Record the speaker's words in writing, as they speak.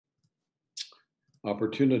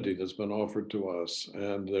opportunity that's been offered to us.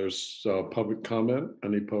 And there's public comment.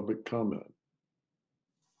 Any public comment?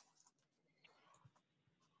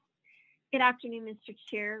 Good afternoon, Mr.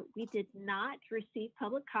 Chair. We did not receive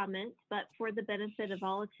public comment, but for the benefit of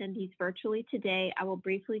all attendees virtually today, I will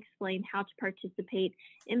briefly explain how to participate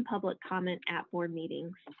in public comment at board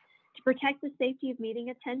meetings. To protect the safety of meeting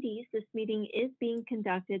attendees, this meeting is being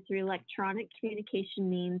conducted through electronic communication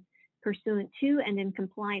means pursuant to and in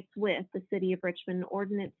compliance with the City of Richmond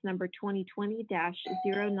Ordinance number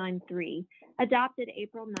 2020-093, adopted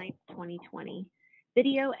April 9th, 2020.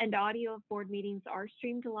 Video and audio of board meetings are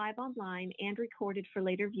streamed live online and recorded for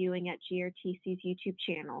later viewing at GRTC's YouTube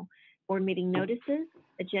channel. Board meeting notices,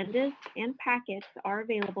 agendas, and packets are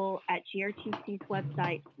available at GRTC's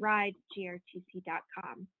website,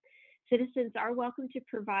 ridegrtc.com. Citizens are welcome to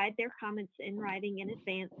provide their comments in writing in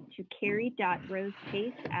advance to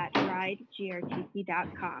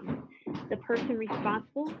carrie.rosepace@ridegrtc.com. The person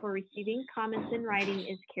responsible for receiving comments in writing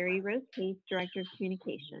is Carrie Rose Pace, Director of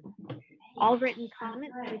Communications. All written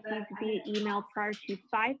comments received via email prior to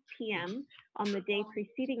 5 p.m. on the day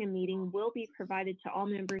preceding a meeting will be provided to all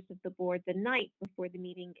members of the board the night before the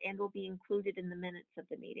meeting and will be included in the minutes of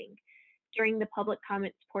the meeting. During the public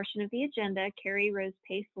comments portion of the agenda, Carrie Rose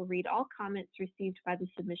Pace will read all comments received by the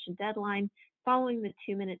submission deadline following the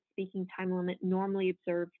 2-minute speaking time limit normally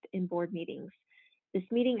observed in board meetings. This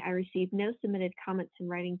meeting, I received no submitted comments in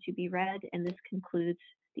writing to be read, and this concludes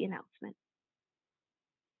the announcement.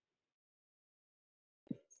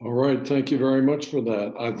 All right, thank you very much for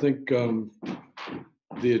that. I think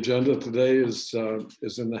the agenda today is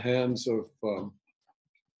in the hands of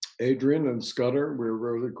Adrian and Scudder. We're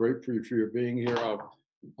really grateful for your being here.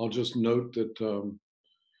 I'll just note that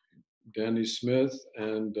Danny Smith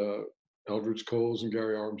and Eldridge Coles and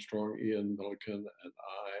Gary Armstrong, Ian Milliken, and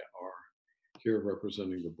I are here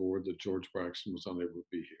representing the board that George Braxton was unable to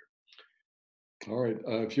be here. All right,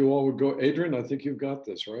 if you all would go, Adrian, I think you've got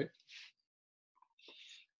this, right?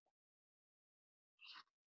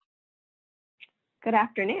 Good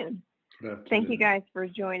afternoon. Good afternoon. Thank you guys for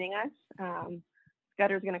joining us.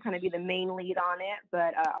 Scudder's going to kind of be the main lead on it,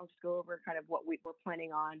 but I'll just go over kind of what we're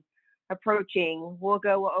planning on approaching. We'll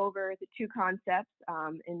go over the two concepts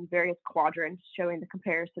in various quadrants, showing the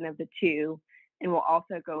comparison of the two, and we'll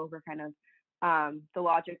also go over kind of the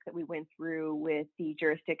logic that we went through with the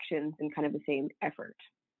jurisdictions and kind of the same effort.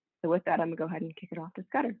 So with that, I'm going to go ahead and kick it off to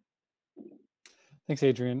Scudder. Thanks,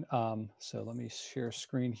 Adrian. So let me share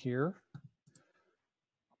screen here.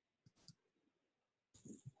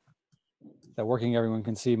 Is that working? Everyone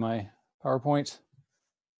can see my PowerPoint?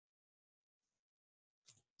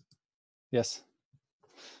 Yes.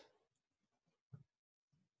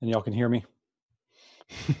 And y'all can hear me?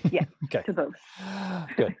 Yeah. Okay. To both.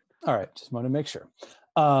 Good. All right. Just want to make sure.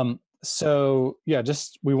 So yeah,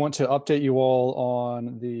 we want to update you all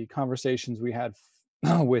on the conversations we had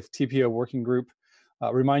with TPO working group,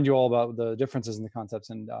 remind you all about the differences in the concepts,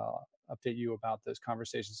 and update you about those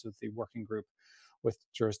conversations with the working group with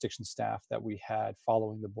jurisdiction staff that we had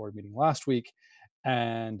following the board meeting last week,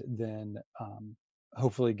 and then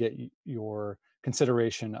hopefully get your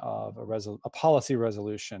consideration of a policy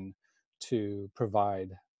resolution to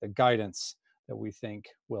provide the guidance that we think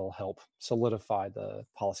will help solidify the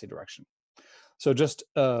policy direction. So just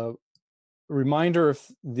a reminder of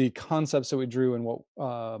the concepts that we drew and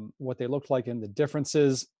what they looked like and the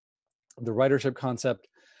differences. The ridership concept,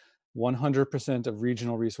 100% of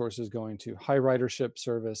regional resources going to high ridership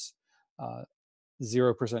service,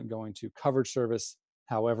 0% going to coverage service.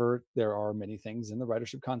 However, there are many things in the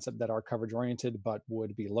ridership concept that are coverage oriented, but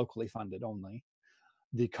would be locally funded only.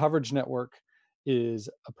 The coverage network is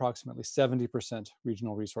approximately 70%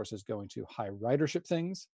 regional resources going to high ridership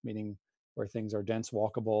things, meaning where things are dense,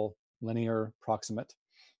 walkable, linear, proximate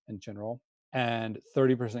in general, and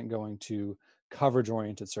 30% going to coverage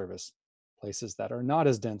oriented service, places that are not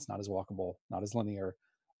as dense, not as walkable, not as linear,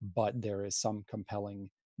 but there is some compelling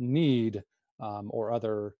need or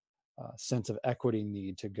other sense of equity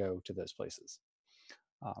need to go to those places.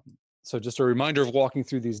 So just a reminder of walking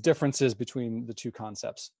through these differences between the two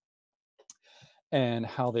concepts and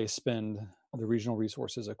how they spend the regional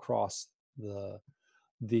resources across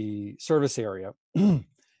the service area.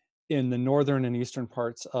 In the northern and eastern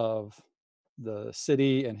parts of the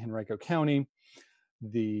city and Henrico County,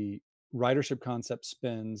 the ridership concept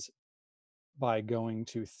spends by going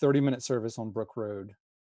to 30-minute service on Brook Road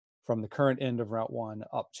from the current end of Route 1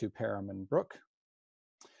 up to Parham and Brook.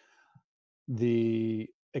 The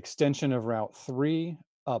extension of Route 3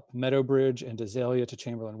 up Meadowbridge and Azalea to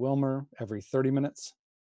Chamberlain Wilmer every 30 minutes,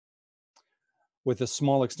 with a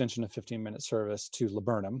small extension of 15-minute service to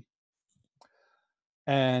Laburnum.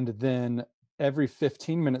 And then every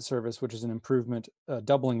 15-minute service, which is an improvement,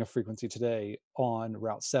 doubling of frequency today on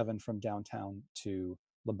Route 7 from downtown to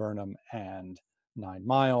Laburnum and 9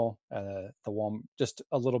 Mile, just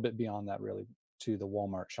a little bit beyond that, really, to the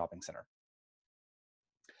Walmart shopping center.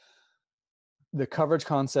 The coverage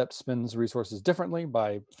concept spends resources differently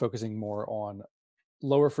by focusing more on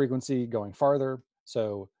lower frequency going farther.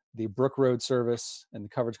 So the Brook Road service and the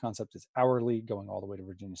coverage concept is hourly, going all the way to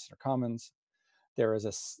Virginia Center Commons. There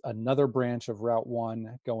is another branch of Route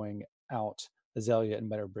 1 going out Azalea and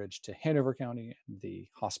Meadowbridge to Hanover County, the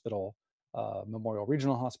hospital, Memorial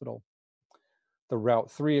Regional Hospital. The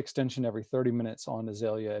Route 3 extension every 30 minutes on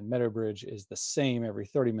Azalea and Meadowbridge is the same every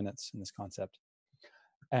 30 minutes in this concept.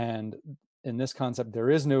 And in this concept, there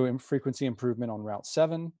is no frequency improvement on Route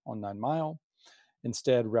 7 on 9 Mile.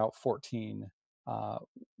 Instead, Route 14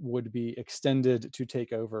 would be extended to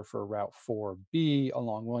take over for Route 4B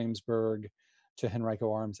along Williamsburg to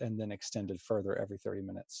Henrico Arms, and then extended further every 30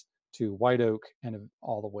 minutes to White Oak and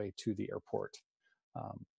all the way to the airport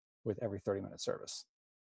with every 30-minute service.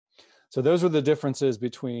 So those are the differences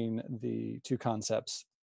between the two concepts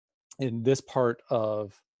in this part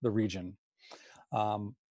of the region.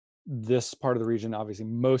 This part of the region, obviously,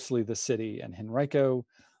 mostly the city and Henrico.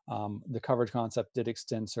 The coverage concept did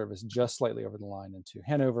extend service just slightly over the line into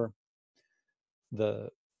Hanover. The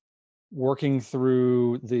working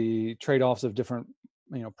through the trade-offs of different,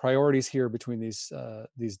 priorities here between these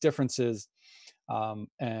differences,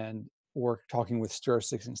 and talking with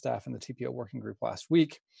jurisdiction staff and the TPO working group last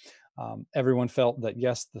week. Everyone felt that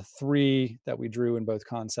yes, the 3 that we drew in both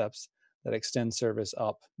concepts that extend service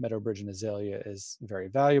up Meadowbridge and Azalea is very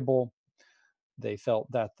valuable. They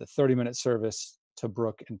felt that the 30-minute service to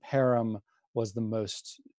Brook and Parham was the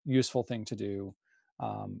most useful thing to do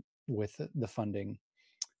with the funding.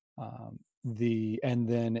 And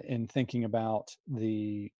then in thinking about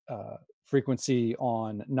the frequency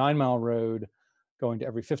on 9 Mile Road going to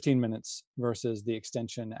every 15 minutes versus the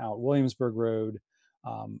extension out Williamsburg Road,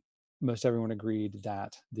 most everyone agreed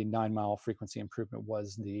that the 9 Mile frequency improvement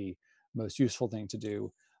was the most useful thing to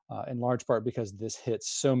do, in large part because this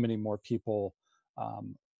hits so many more people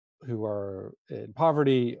who are in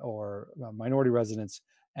poverty or minority residents,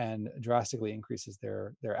 and drastically increases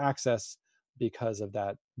their access because of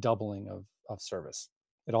that doubling of service.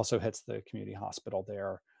 It also hits the community hospital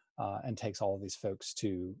there and takes all of these folks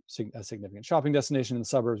to a significant shopping destination in the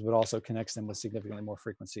suburbs, but also connects them with significantly more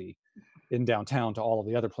frequency in downtown to all of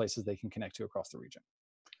the other places they can connect to across the region.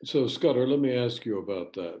 So Scudder, let me ask you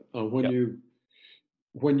about that.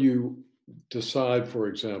 When you decide, for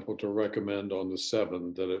example, to recommend on the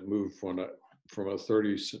 7 that it move from a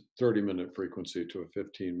 30-minute frequency to a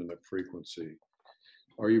 15-minute frequency,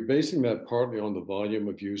 are you basing that partly on the volume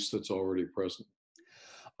of use that's already present?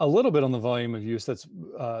 A little bit on the volume of use that's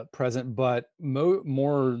present, but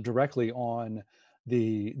more directly on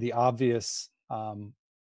the obvious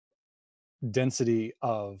density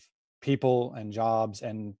of people and jobs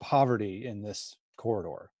and poverty in this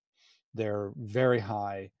corridor. They're very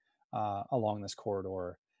high along this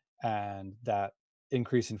corridor, and that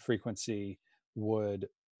increase in frequency would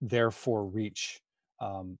therefore reach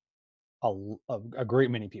a great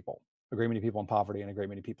many people in poverty and a great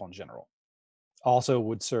many people in general. Also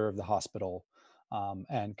would serve the hospital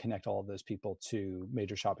and connect all of those people to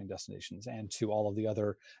major shopping destinations and to all of the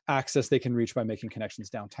other access they can reach by making connections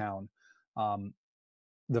downtown.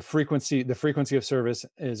 The frequency of service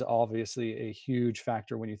is obviously a huge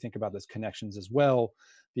factor when you think about those connections as well,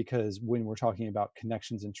 because when we're talking about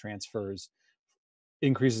connections and transfers,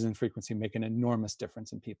 increases in frequency make an enormous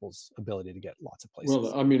difference in people's ability to get lots of places.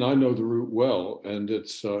 Well, I mean, I know the route well, and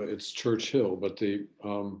it's Church Hill, but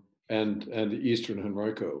and Eastern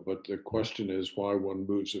Henrico, but the question is why one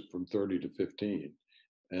moves it from 30 to 15,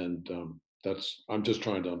 and I'm just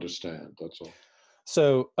trying to understand. That's all.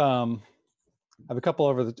 So I have a couple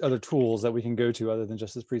of other tools that we can go to other than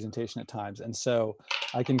just this presentation at times, and so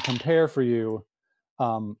I can compare for you.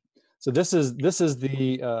 So this is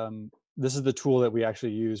the tool that we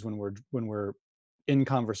actually use when we're in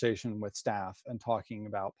conversation with staff and talking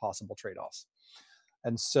about possible trade-offs.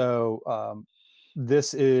 And so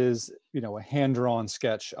this is a hand-drawn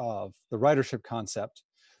sketch of the ridership concept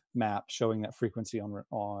map showing that frequency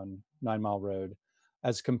on 9 Mile Road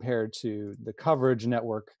as compared to the coverage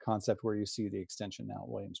network concept where you see the extension now at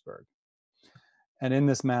Williamsburg. And in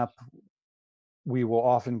this map, we will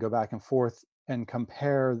often go back and forth and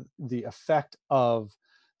compare the effect of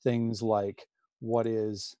things like what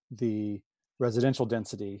is the residential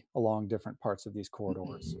density along different parts of these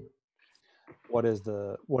corridors. What is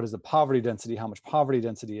the poverty density? How much poverty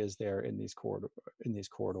density is there in these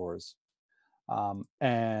corridors?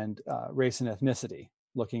 and race and ethnicity,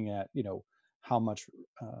 looking at, you know, how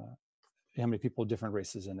many people of different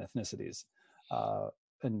races and ethnicities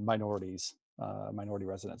and minorities, minority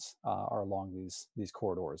residents are along these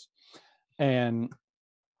corridors. And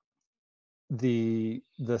the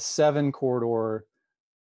 7 corridor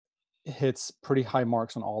hits pretty high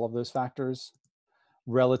marks on all of those factors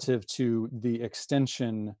relative to the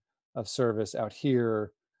extension of service out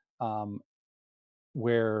here,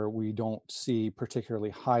 where we don't see particularly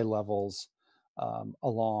high levels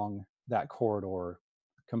along that corridor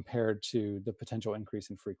compared to the potential increase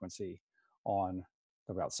in frequency on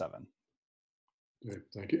the Route 7. Okay,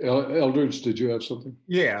 thank you. Eldridge, did you have something?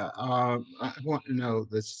 Yeah, I want to know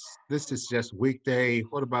this. This is just weekday.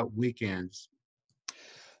 What about weekends?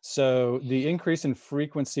 So the increase in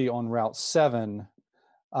frequency on Route 7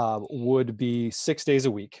 would be 6 days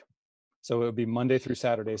a week. So it would be Monday through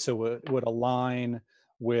Saturday. So it would align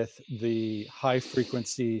with the high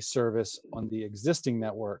frequency service on the existing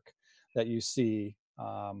network that you see.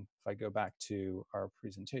 If I go back to our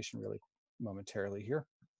presentation really momentarily here.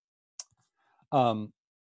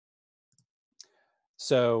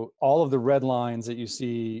 So all of the red lines that you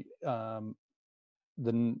see on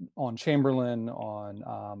Chamberlain,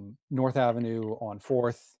 on North Avenue, on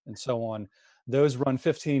 4th, and so on, those run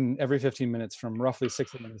every 15 minutes from roughly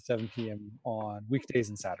 6 a.m. to 7 p.m. on weekdays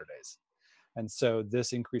and Saturdays. And so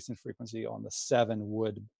this increase in frequency on the 7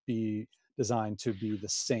 would be designed to be the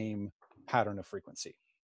same pattern of frequency.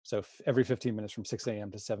 So every 15 minutes from 6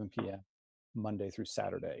 a.m. to 7 p.m., Monday through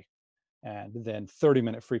Saturday. And then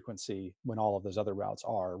 30-minute frequency when all of those other routes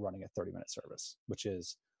are running a 30-minute service, which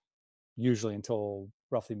is usually until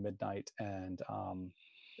roughly midnight, and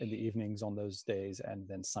in the evenings on those days, and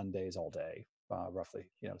then Sundays all day, roughly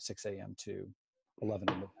 6 a.m. to 11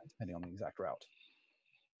 midnight, depending on the exact route.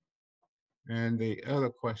 And the other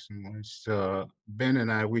question was, Ben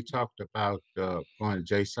and I, we talked about going to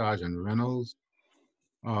J. Sargent Reynolds.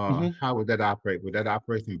 How would that operate? Would that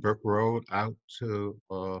operate from Brook Road out to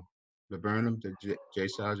Laburnum to J.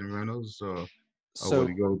 Sargent Reynolds, or would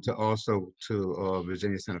it go to also to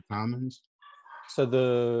Virginia Center Commons?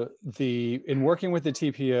 So in working with the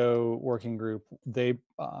TPO working group, they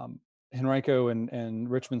Henrico and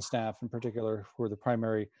Richmond staff in particular, who are the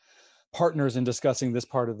primary partners in discussing this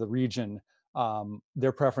part of the region,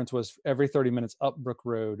 their preference was every 30 minutes up Brook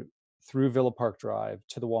Road through Villa Park Drive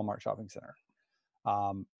to the Walmart Shopping Center.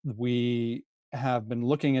 We have been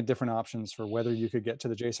looking at different options for whether you could get to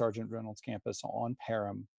the J. Sargent Reynolds campus on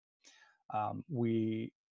Parham.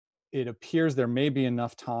 It appears there may be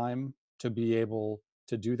enough time to be able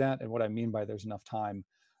to do that. And what I mean by there's enough time,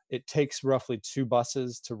 it takes roughly 2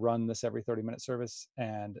 buses to run this every 30-minute service,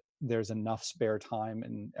 and there's enough spare time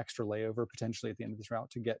and extra layover potentially at the end of this route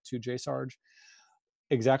to get to J. Sarge.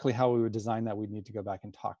 Exactly how we would design that, we'd need to go back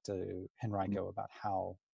and talk to Henrico about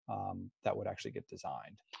how that would actually get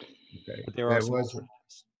designed. Okay. But there are some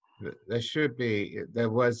alternatives. There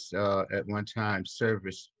was at one time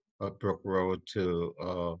service up Brook Road to,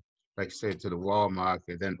 like I said, to the Walmart,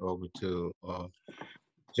 and then over to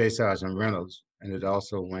J. Sargent Reynolds, and it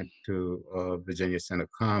also went to Virginia Center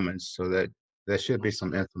Commons, so that there should be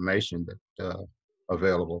some information that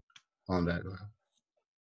available on that.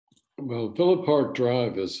 Well, Villa Park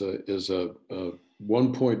Drive is a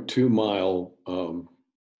 1.2 mile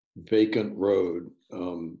vacant road,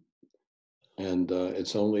 and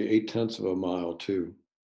it's only 0.8 of a mile to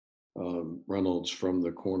Reynolds from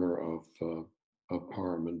the corner of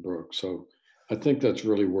Parham and Brook. So I think that's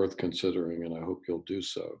really worth considering, and I hope you'll do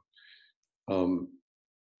so.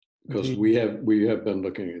 Because we have been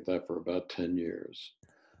looking at that for about 10 years.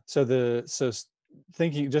 So to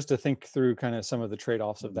think through kind of some of the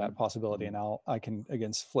trade-offs of that possibility, and I can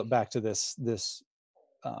again flip back to this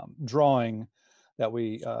drawing that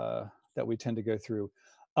we tend to go through.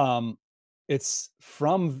 It's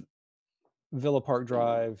from Villa Park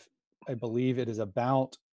Drive. I believe it is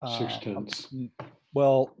about 0.6.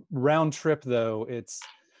 Well, round trip though,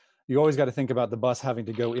 you always got to think about the bus having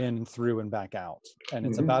to go in, through, and back out, and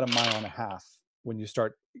it's about 1.5 miles when you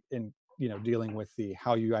start dealing with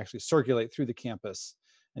how you actually circulate through the campus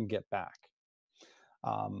and get back.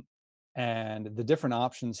 And the different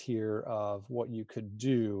options here of what you could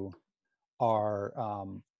do are,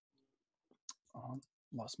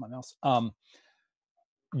 lost my mouse.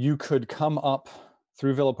 You could come up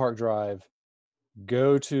through Villa Park Drive,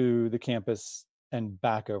 go to the campus, and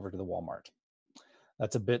back over to the Walmart.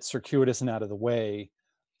 That's a bit circuitous and out of the way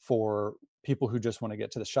for people who just want to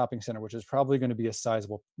get to the shopping center, which is probably going to be a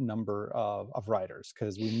sizable number of riders,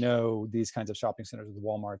 because we know these kinds of shopping centers with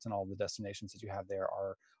Walmarts and all the destinations that you have there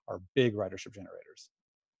are big ridership generators.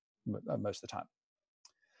 most of the time.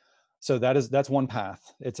 So that's one path.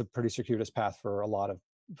 It's a pretty circuitous path for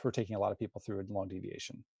taking a lot of people through a long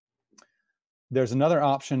deviation. There's another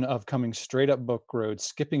option of coming straight up Book Road,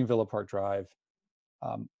 skipping Villa Park Drive,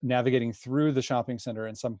 navigating through the shopping center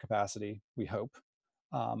in some capacity, we hope,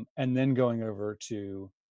 and then going over to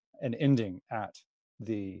and ending at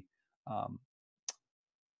the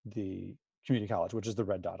community college, which is the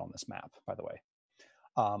red dot on this map, by the way.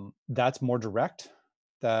 That's more direct.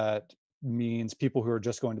 That means people who are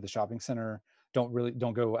just going to the shopping center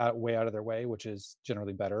don't go way out of their way, which is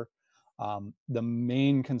generally better. The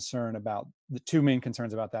two main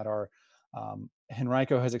concerns about that are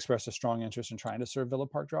Henrico has expressed a strong interest in trying to serve Villa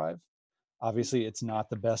Park Drive. Obviously, it's not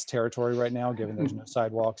the best territory right now, given there's no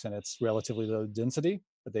sidewalks and it's relatively low density,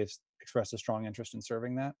 but they've expressed a strong interest in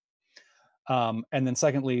serving that. And then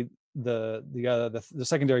secondly, the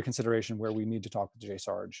secondary consideration where we need to talk with J.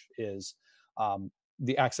 Sarge is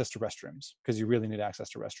the access to restrooms, because you really need access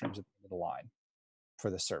to restrooms at the end of the line for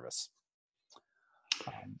this service.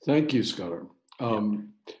 Thank you, Scudder.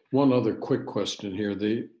 One other quick question here.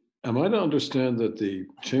 Am I to understand that the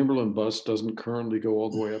Chamberlain bus doesn't currently go all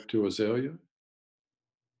the way up to Azalea?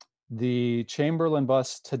 The Chamberlain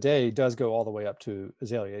bus today does go all the way up to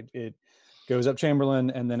Azalea. It goes up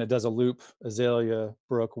Chamberlain and then it does a loop, Azalea,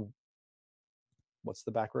 Brook, what's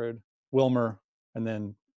the back road? Wilmer, and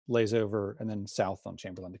then lays over and then south on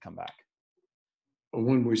Chamberlain to come back.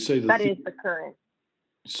 When we say that is the current.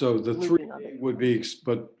 So the 3A would be,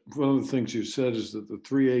 but one of the things you said is that the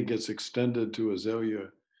 3A gets extended to Azalea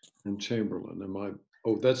and Chamberlain.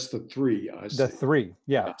 Oh, that's the 3, I see. The 3,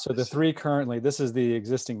 yeah. So the 3 currently, this is the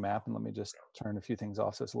existing map, and let me just turn a few things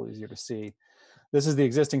off so it's a little easier to see. This is the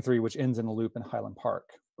existing 3, which ends in a loop in Highland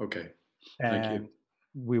Park. Okay, thank you.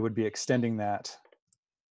 We would be extending that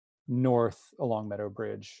north along Meadow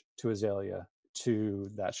Bridge to Azalea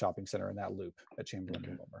to that shopping center and that loop at Chamberlain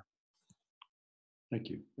and Wilmer. Thank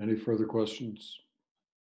you. Any further questions?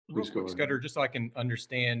 Real quick, Scudder, just so I can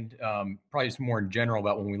understand, probably just more in general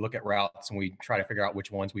about when we look at routes and we try to figure out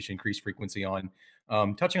which ones we should increase frequency on.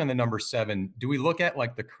 Touching on the number 7, do we look at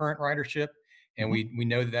like the current ridership and we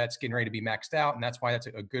know that that's getting ready to be maxed out, and that's why that's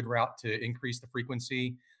a good route to increase the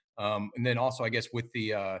frequency? And then also, I guess, with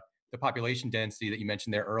the population density that you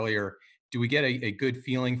mentioned there earlier, do we get a good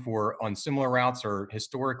feeling for on similar routes, or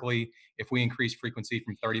historically, if we increase frequency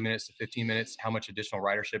from 30 minutes to 15 minutes, how much additional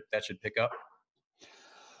ridership that should pick up?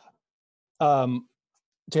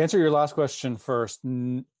 To answer your last question first,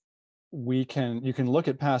 you can look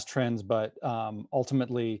at past trends, but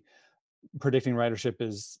ultimately predicting ridership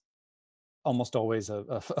is almost always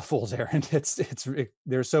a fool's errand.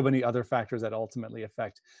 There's so many other factors that ultimately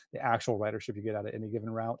affect the actual ridership you get out of any given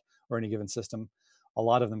route or any given system. A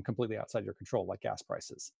lot of them completely outside your control, like gas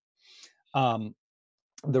prices. The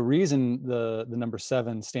reason the number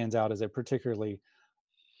 7 stands out as a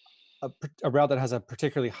route that has a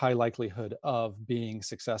particularly high likelihood of being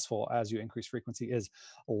successful as you increase frequency is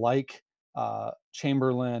like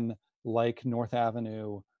Chamberlain, like North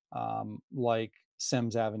Avenue, like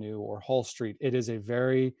Sims Avenue or Hull Street. It is a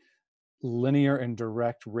very linear and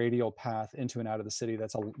direct radial path into and out of the city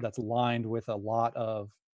that's lined with a lot of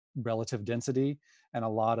relative density and a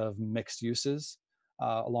lot of mixed uses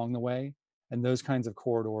along the way. And those kinds of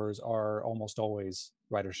corridors are almost always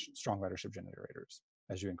strong ridership generators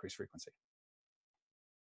as you increase frequency.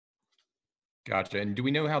 Gotcha. And do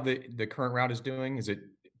we know how the current route is doing? Is it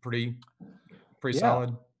pretty Yeah.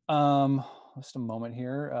 solid? Just a moment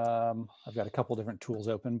here. I've got a couple different tools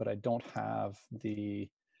open, but I don't have the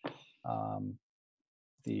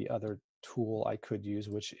other tool I could use,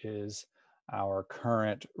 which is our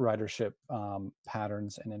current ridership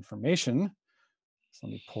patterns and information. So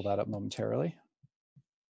let me pull that up momentarily.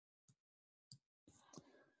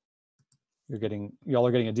 Y'all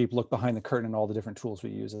are getting a deep look behind the curtain and all the different tools we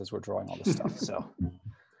use as we're drawing all this stuff. So have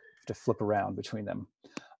to flip around between them.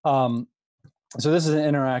 So this is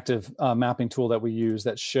an interactive mapping tool that we use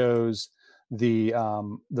that shows the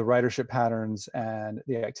ridership patterns and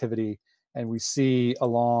the activity. And we see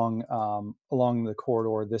along the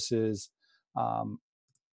corridor, this is,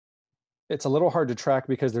 it's a little hard to track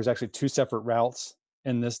because there's actually 2 separate routes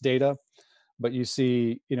in this data, but you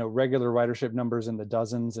see, regular ridership numbers in the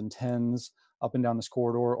dozens and tens up and down this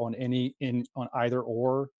corridor on either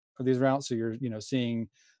or for these routes. So you're, seeing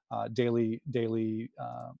daily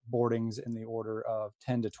boardings in the order of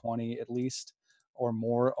 10 to 20 at least, or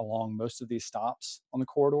more along most of these stops on the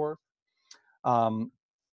corridor. And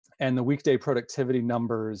the weekday productivity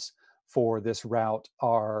numbers for this route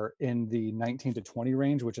are in the 19 to 20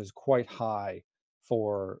 range, which is quite high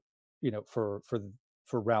for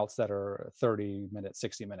for routes that are 30-minute,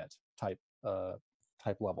 60-minute type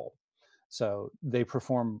level. So they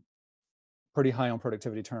perform pretty high on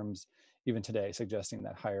productivity terms even today, suggesting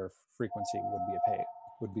that higher frequency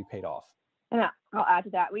would be paid off. And I'll add to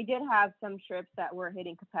that. We did have some trips that were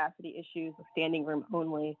hitting capacity issues with standing room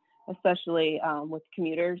only, especially with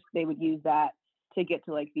commuters. They would use that to get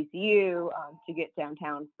to like VCU, to get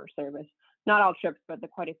downtown for service. Not all trips, but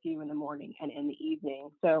quite a few in the morning and in the evening.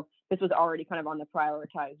 So this was already kind of on the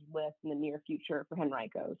prioritized list in the near future for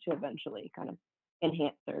Henrico to eventually kind of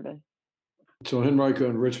enhance service. So Henrico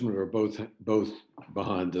and Richmond are both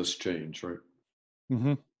behind this change, right?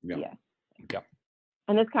 Mm-hmm. Yeah. Yes. Yep.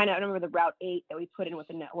 And this kind of, I remember the Route 8 that we put in with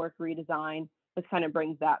the network redesign, this kind of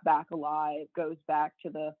brings that back alive, goes back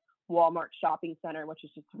to the Walmart shopping center, which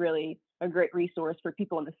is just really a great resource for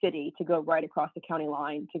people in the city to go right across the county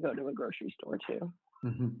line to go to a grocery store too.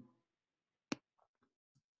 Mm-hmm.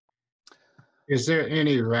 Is there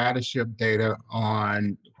any ridership data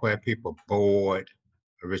on where people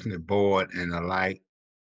originally board and the like?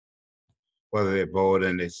 Whether they board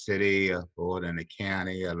in the city or board in the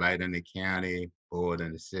county or light in the county, board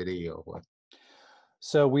in the city or what?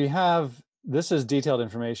 So this is detailed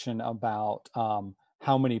information about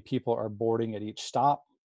how many people are boarding at each stop.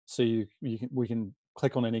 So we can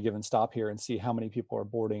click on any given stop here and see how many people are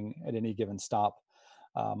boarding at any given stop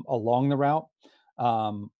along the route.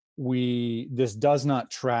 This does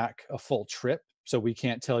not track a full trip, so we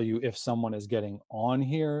can't tell you if someone is getting on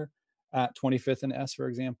here at 25th and S, for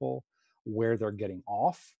example, where they're getting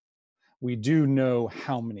off. We do know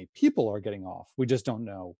how many people are getting off. We just don't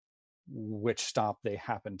know which stop they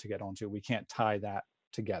happen to get onto. We can't tie that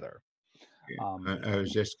together. I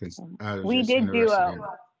was just we did do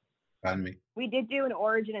pardon me. We did do an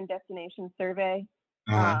origin and destination survey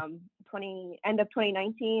end of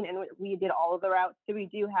 2019, and we did all of the routes. So we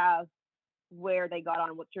do have where they got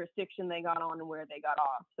on, what jurisdiction they got on, and where they got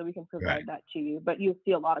off. So we can provide that to you, but you'll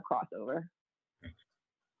see a lot of crossover.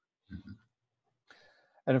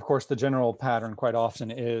 And of course, the general pattern quite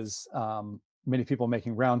often is many people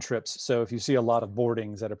making round trips. So if you see a lot of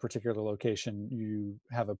boardings at a particular location, you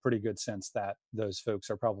have a pretty good sense that those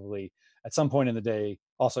folks are probably at some point in the day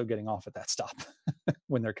also getting off at that stop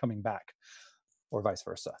when they're coming back, or vice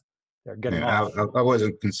versa. They're getting off. I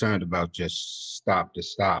wasn't concerned about just stop to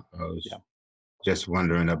stop. I was just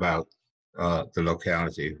wondering about the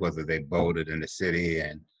locality, whether they boarded in the city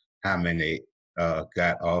and how many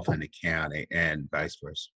got off in the county and vice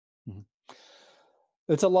versa. Mm-hmm.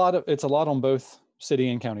 It's a lot on both city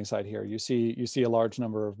and county side here. You see a large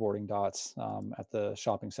number of boarding dots at the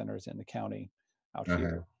shopping centers in the county out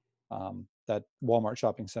here. That Walmart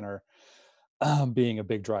shopping center being a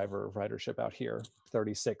big driver of ridership out here,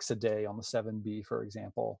 36 a day on the 7B, for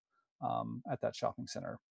example, at that shopping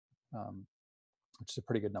center, which is a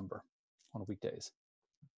pretty good number on weekdays.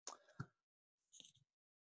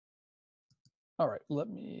 All right, let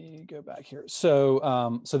me go back here.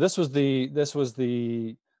 So, so this was the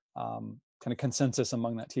kind of consensus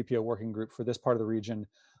among that TPO working group for this part of the region.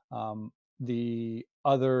 The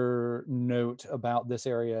other note about this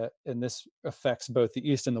area, and this affects both the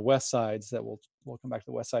east and the west sides, that we'll come back to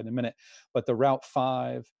the west side in a minute, but the Route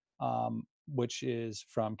 5, which is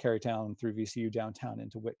from Carytown through VCU downtown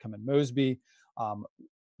into Whitcomb and Mosby,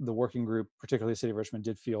 the working group, particularly the city of Richmond,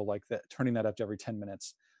 did feel like that turning that up to every 10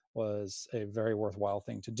 minutes was a very worthwhile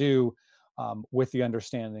thing to do, with the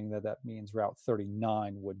understanding that that means Route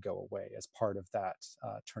 39 would go away as part of that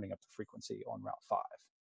turning up the frequency on Route 5.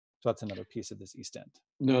 So that's another piece of this east end.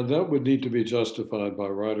 Now that would need to be justified by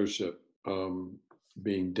ridership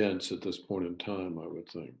being dense at this point in time, I would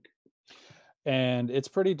think. And it's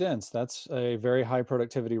pretty dense. That's a very high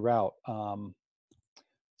productivity route.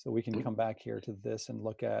 So we can come back here to this and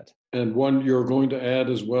look at. And one you're going to add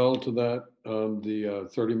as well to that, the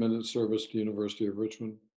 30-minute service to University of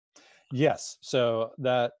Richmond? Yes, so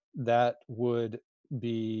that would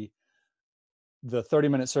be the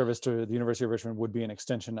 30-minute service to the University of Richmond would be an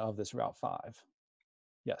extension of this Route 5.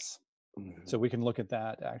 Yes. Mm-hmm. So we can look at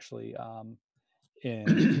that actually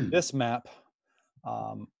in this map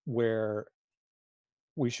where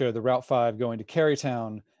we show the Route 5 going to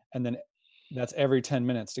Carytown, and then that's every 10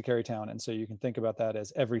 minutes to Carytown. And so you can think about that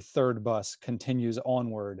as every third bus continues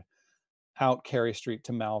onward out Cary Street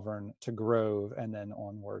to Malvern to Grove, and then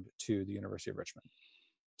onward to the University of Richmond.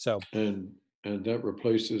 So and that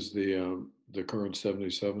replaces the current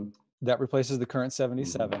 77? That replaces the current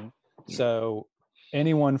 77. Mm-hmm. Yeah. So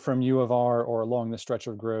anyone from U of R or along the stretch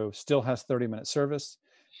of Grove still has 30-minute service.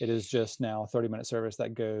 It is just now a 30-minute service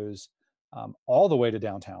that goes all the way to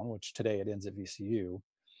downtown, which today it ends at VCU,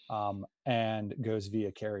 and goes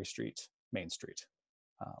via Cary Street, Main Street.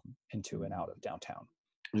 into and out of downtown.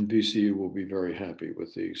 And VCU will be very happy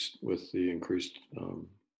with the increased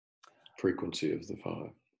frequency of the 5.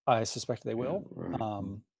 I suspect they will.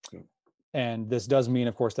 Right. And this does mean,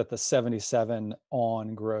 of course, that the 77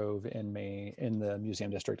 on Grove in the Museum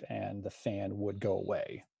District and the Fan would go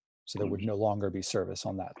away. So there would no longer be service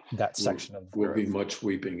on that section of Will Grove. be much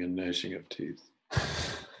weeping and gnashing of teeth.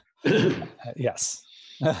 Yes.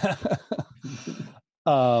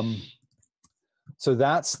 So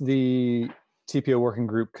that's the TPO working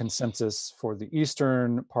group consensus for the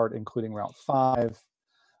eastern part, including Route 5.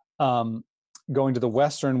 Going to the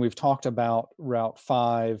western, we've talked about Route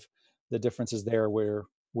 5, the differences there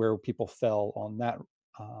where people fell on that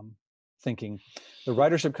thinking. The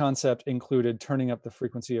ridership concept included turning up the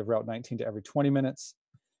frequency of Route 19 to every 20 minutes,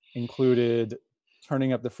 included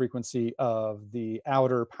turning up the frequency of the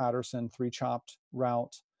outer Patterson 3-chopped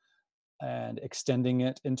route and extending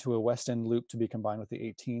it into a West End loop to be combined with the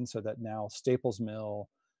 18, so that now Staples Mill,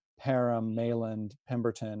 Parham, Mayland,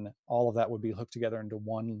 Pemberton, all of that would be hooked together into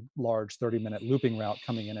one large 30-minute looping route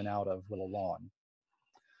coming in and out of Willow Lawn.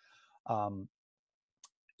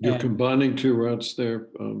 You're combining 2 routes there,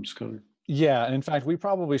 Scott? Yeah, and in fact, we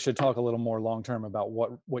probably should talk a little more long-term about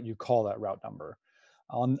what you call that route number.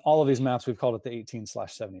 On all of these maps, we've called it the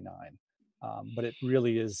 18/79, but it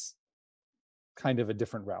really is kind of a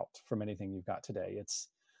different route from anything you've got today.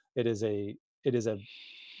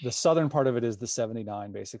 The southern part of it is the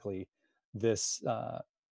 79, basically. This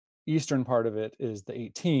eastern part of it is the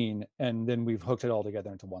 18, and then we've hooked it all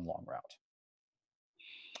together into one long route.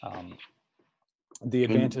 The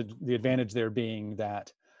advantage there being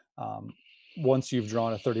that once you've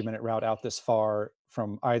drawn a 30-minute route out this far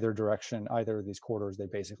from either direction, either of these corridors, they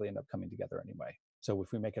basically end up coming together anyway. So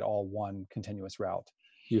if we make it all one continuous route,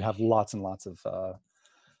 you have lots and lots of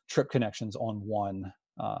trip connections on one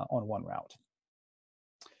route.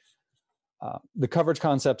 The coverage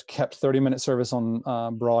concept kept 30-minute service on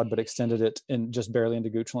Broad, but extended it in just barely into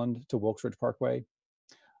Goochland to Wilkes Ridge Parkway.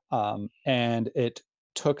 And it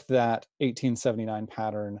took that 1879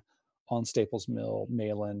 pattern on Staples Mill,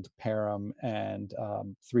 Mayland, Parham, and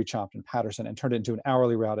 3-chopped in Patterson, and turned it into an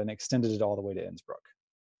hourly route and extended it all the way to Innsbrook.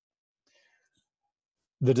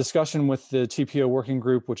 The discussion with the TPO working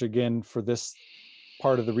group, which again, for this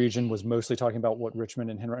part of the region was mostly talking about what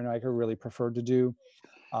Richmond and Henrico really preferred to do,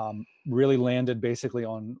 really landed basically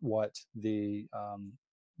on what the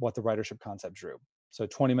ridership concept drew. So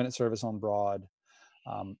 20-minute service on Broad,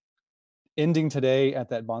 ending today at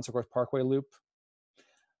that Bonsecourt Parkway loop.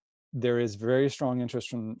 There is very strong interest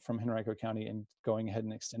from Henrico County in going ahead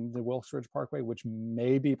and extending the Wilkes Ridge Parkway, which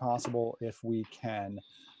may be possible if we can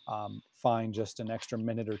find just an extra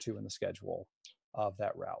minute or 2 in the schedule of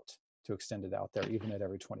that route to extend it out there, even at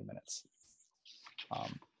every 20 minutes.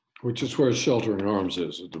 Which is where Sheltering Arms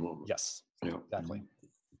is at the moment. Yes, yeah, exactly.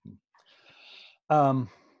 And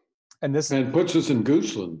puts us in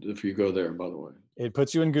Goochland if you go there, by the way. It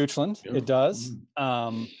puts you in Goochland. Yeah. It does.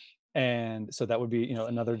 And so that would be,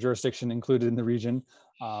 another jurisdiction included in the region.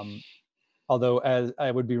 Although, as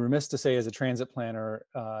I would be remiss to say as a transit planner,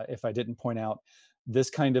 if I didn't point out,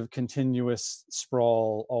 this kind of continuous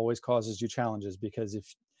sprawl always causes you challenges, because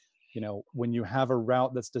if, when you have a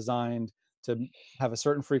route that's designed to have a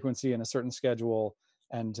certain frequency and a certain schedule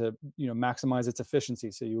and to, maximize its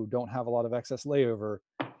efficiency so you don't have a lot of excess layover,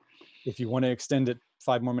 if you want to extend it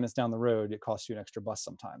 5 more minutes down the road, it costs you an extra bus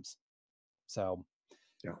sometimes. So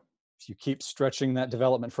yeah, if you keep stretching that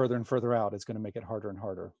development further and further out, it's going to make it harder and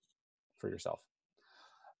harder for yourself.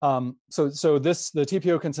 So the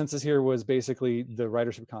TPO consensus here was basically the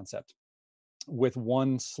ridership concept. With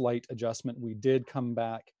one slight adjustment, we did come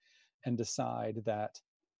back and decide that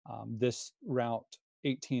this route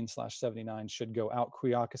 18/79 should go out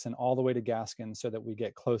Quioccasin all the way to Gaskins, so that we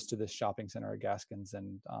get close to this shopping center at Gaskins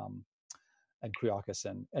and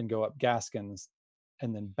Quioccasin, and go up Gaskins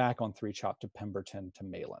and then back on 3-chop to Pemberton to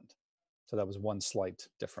Mayland. So that was one slight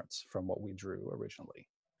difference from what we drew originally.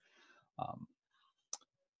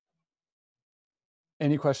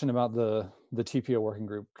 Any question about the TPO working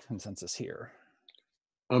group consensus here?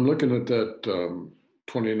 I'm looking at that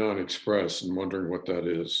 29 Express and wondering what that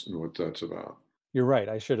is and what that's about. You're right.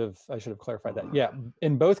 I should have clarified that. Yeah,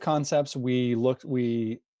 in both concepts,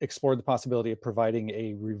 we explored the possibility of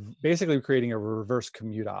providing basically creating a reverse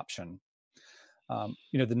commute option. The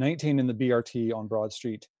 19 and the BRT on Broad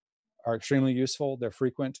Street are extremely useful. They're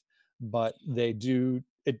frequent, but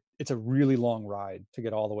it's a really long ride to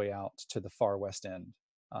get all the way out to the far west end.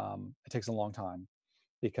 It takes a long time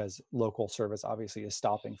because local service obviously is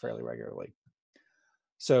stopping fairly regularly.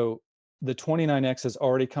 So the 29X is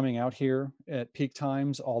already coming out here at peak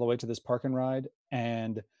times all the way to this park and ride.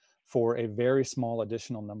 And for a very small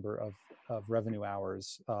additional number of revenue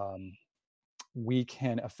hours, we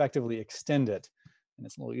can effectively extend it. And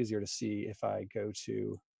it's a little easier to see if I go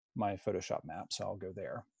to my Photoshop map. So I'll go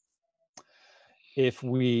there. If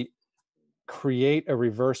we create a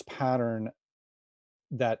reverse pattern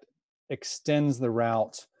that extends the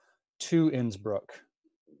route to Innsbruck,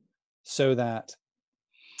 so that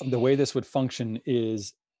the way this would function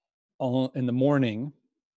is in the morning,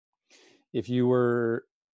 if you were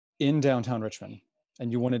in downtown Richmond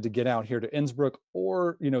and you wanted to get out here to Innsbruck,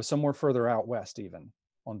 or somewhere further out west, even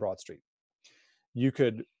on Broad Street, you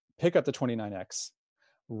could pick up the 29X,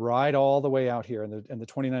 ride all the way out here, and the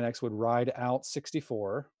 29X would ride out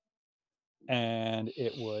 64, and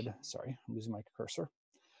it would, sorry, I'm losing my cursor.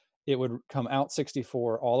 It would come out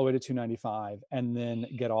 64 all the way to 295, and then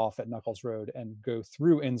get off at Knuckles Road and go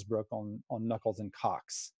through Innsbruck on Knuckles and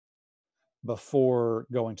Cox before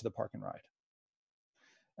going to the park and ride.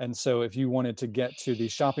 And so if you wanted to get to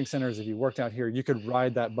these shopping centers, if you worked out here, you could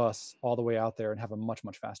ride that bus all the way out there and have a much,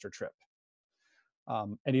 much faster trip.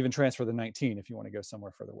 And even transfer the 19 if you want to go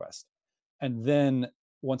somewhere further west. And then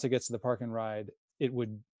once it gets to the park and ride, it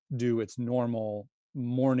would do its normal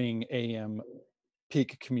morning AM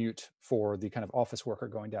peak commute for the kind of office worker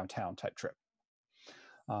going downtown type trip.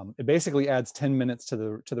 It basically adds 10 minutes to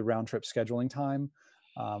the round trip scheduling time,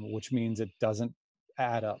 which means it doesn't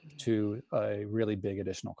add up to a really big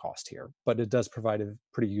additional cost here, but it does provide a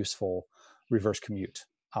pretty useful reverse commute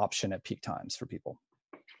option at peak times for people.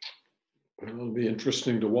 It'll be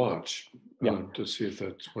interesting to watch, to see if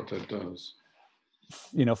that's what that does.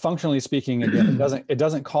 Functionally speaking, again, it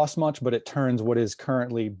doesn't cost much, but it turns what is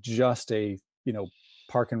currently just a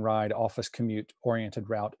park and ride office commute oriented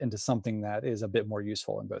route into something that is a bit more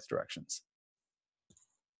useful in both directions.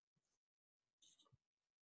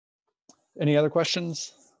 Any other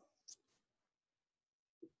questions?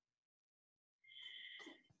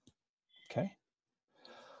 Okay.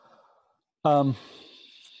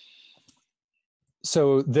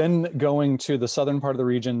 So then going to the southern part of the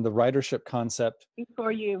region, the ridership concept.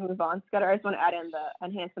 Before you move on, Scudder, I just want to add in the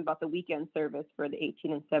enhancement about the weekend service for the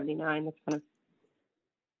 18 and 79. That's kind of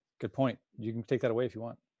good point. You can take that away if you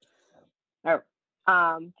want.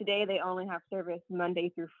 Today they only have service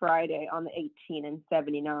Monday through Friday on the 18 and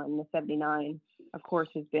 79. The 79, of course,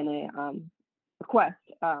 has been a request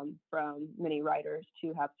from many riders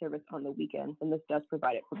to have service on the weekends, and this does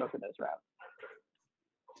provide it for both of those routes.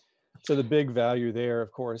 So the big value there,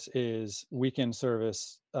 of course, is weekend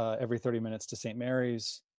service every 30 minutes to St.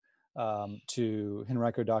 Mary's, to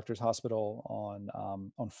Henrico Doctors Hospital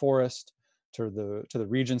on Forest, to the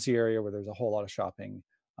Regency area where there's a whole lot of shopping,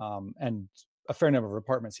 and a fair number of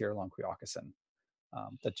apartments here along Quioccasin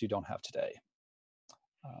that you don't have today.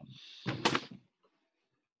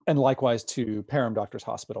 And likewise to Parham Doctors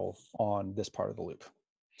Hospital on this part of the loop.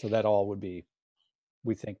 So that all would be,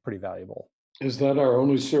 we think, pretty valuable. Is that our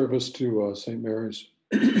only service to St. Mary's?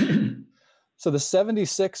 So the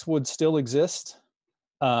 76 would still exist.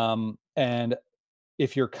 And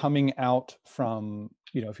if you're coming out from,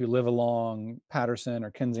 if you live along Patterson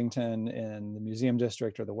or Kensington in the Museum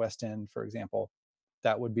District or the West End, for example,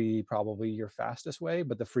 that would be probably your fastest way,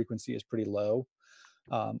 but the frequency is pretty low.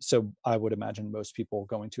 So I would imagine most people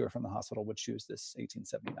going to or from the hospital would choose this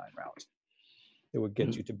 1879 route. It would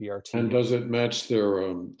get you to BRT. And does it match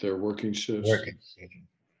their working shifts?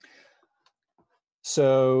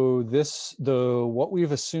 So what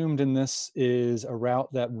we've assumed in this is a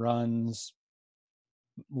route that runs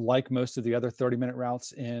like most of the other 30-minute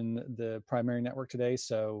routes in the primary network today.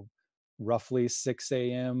 So roughly 6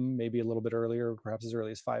 a.m., maybe a little bit earlier, perhaps as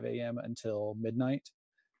early as 5 a.m. until midnight,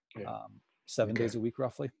 7 days a week,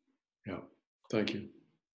 roughly. Yeah, thank you.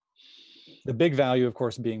 The big value, of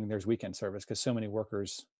course, being there's weekend service, because so many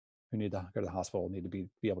workers who need to go to the hospital need to be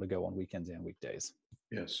able to go on weekends and weekdays.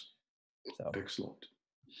 Yes. So excellent.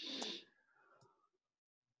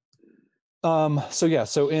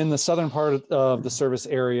 So in the southern part of the service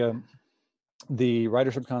area, the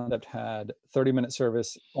ridership concept had 30-minute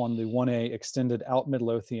service on the 1A extended out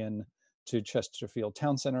Midlothian to Chesterfield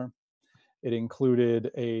Town Center. It included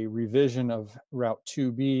a revision of Route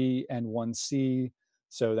 2B and 1C,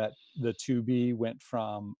 so that the 2B went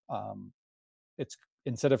from,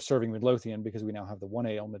 instead of serving Midlothian, because we now have the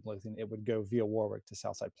 1A on Midlothian, it would go via Warwick to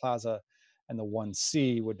Southside Plaza, and the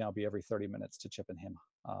 1C would now be every 30 minutes to Chippenham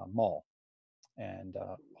Mall and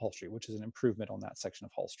Hull Street, which is an improvement on that section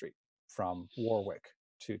of Hull Street from Warwick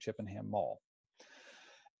to Chippenham Mall.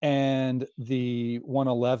 And the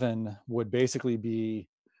 111 would basically be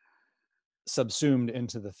subsumed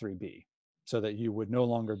into the 3B. so that you would no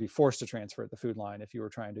longer be forced to transfer at the food line. If you were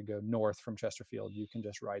trying to go north from Chesterfield, you can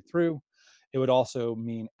just ride through. It would also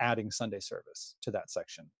mean adding Sunday service to that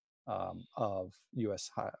section of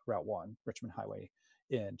Route 1, Richmond Highway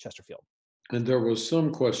in Chesterfield. And there was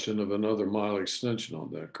some question of another mile extension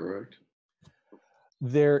on that, correct?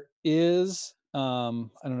 There is, I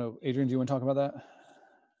don't know, Adrian, do you want to talk about that?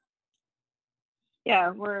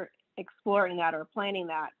 Yeah, we're exploring that or planning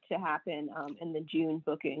that to happen in the June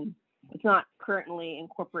booking. It's not currently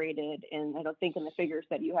incorporated in, I don't think, in the figures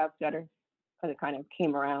that you have, Scudder, because it kind of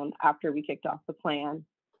came around after we kicked off the plan.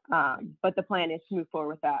 But the plan is to move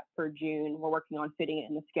forward with that for June. We're working on fitting it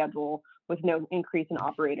in the schedule with no increase in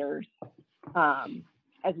operators,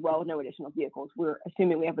 as well as no additional vehicles. We're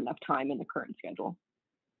assuming we have enough time in the current schedule.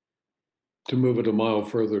 To move it a mile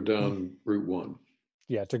further down Route 1.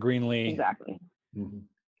 Yeah, to Greenlee. Exactly. Mm-hmm.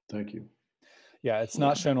 Thank you. Yeah, it's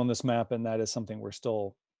not shown on this map, and that is something we're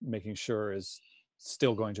still making sure is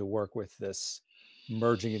still going to work with this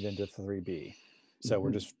merging it into 3B. So we're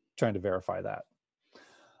just trying to verify that.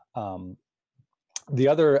 The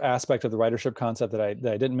other aspect of the ridership concept that I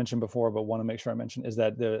didn't mention before, but want to make sure I mention, is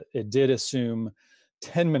that it did assume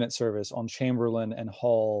 10-minute service on Chamberlain and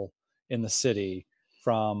Hull in the city,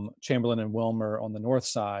 from Chamberlain and Wilmer on the north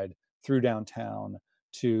side through downtown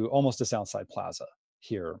to almost to Southside Plaza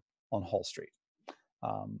here on Hull Street.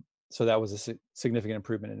 So that was a significant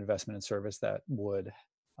improvement in investment in service that would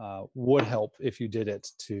help if you did it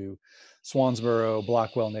to Swansboro,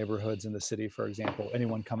 Blackwell neighborhoods in the city, for example,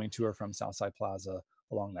 anyone coming to or from Southside Plaza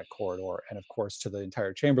along that corridor, and of course to the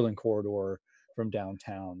entire Chamberlain corridor from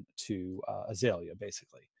downtown to Azalea,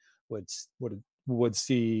 basically, would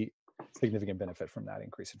see significant benefit from that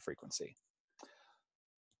increase in frequency.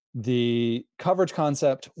 The coverage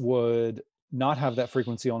concept would not have that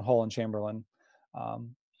frequency on Hull and Chamberlain.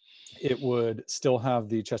 It would still have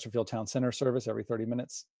the Chesterfield Town Center service every 30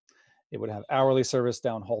 minutes. It would have hourly service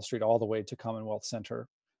down Hull Street all the way to Commonwealth Center.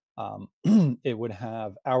 It would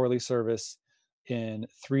have hourly service in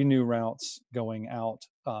 3 new routes going out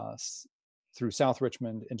through South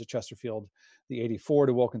Richmond into Chesterfield, the 84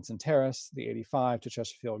 to Wilkinson Terrace, the 85 to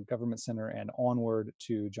Chesterfield Government Center, and onward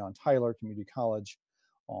to John Tyler Community College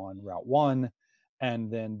on Route 1.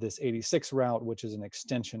 And then this 86 route, which is an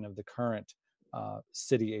extension of the current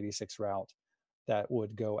City 86 route, that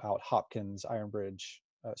would go out Hopkins,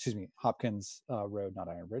 Hopkins Road, not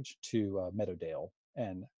Ironbridge, to Meadowdale,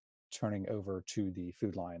 and turning over to the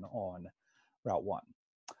food line on Route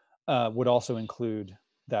 1. Would also include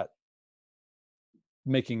that,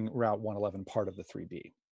 making Route 111 part of the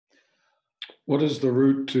 3B. What is the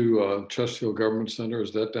route to Chesterfield Government Center?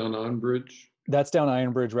 Is that down Ironbridge? That's down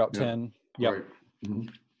Ironbridge, Route 10. Yep. Right. Mm-hmm.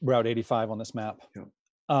 Route 85 on this map. Yep.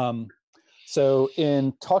 So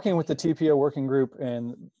in talking with the TPO working group,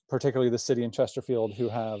 and particularly the city and Chesterfield, who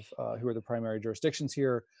are the primary jurisdictions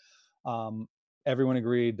here, everyone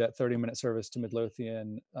agreed that 30-minute service to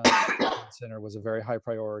Midlothian Center was a very high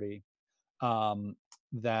priority.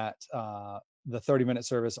 That the 30-minute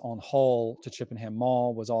service on Hull to Chippenham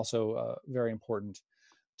Mall was also very important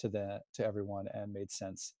to everyone and made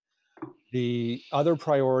sense. The other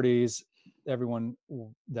priorities, everyone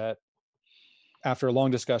that after a long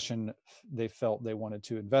discussion, they felt they wanted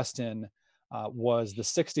to invest in was the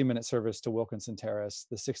 60-minute service to Wilkinson Terrace,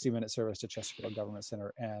 the 60-minute service to Chesterfield Government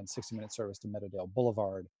Center, and 60-minute service to Meadowdale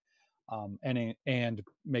Boulevard, and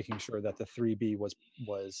making sure that the 3B was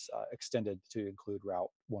extended to include Route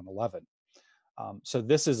 111. So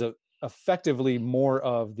this is effectively more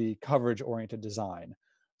of the coverage-oriented design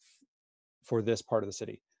for this part of the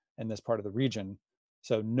city and this part of the region.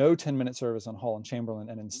 So no 10-minute service on Hull and Chamberlain,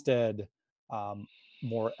 and instead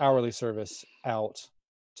more hourly service out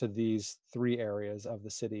to these 3 areas of the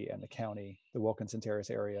city and the county, the Wilkinson Terrace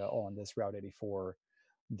area on this Route 84,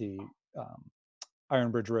 the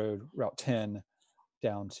Ironbridge Road, Route 10,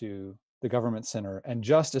 down to the Government Center, and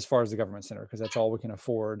just as far as the Government Center, because that's all we can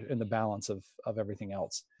afford in the balance of everything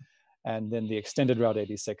else. And then the extended Route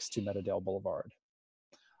 86 to Meadowdale Boulevard.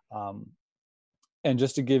 And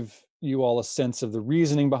just to give you all a sense of the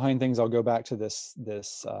reasoning behind things, I'll go back to this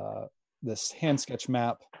hand sketch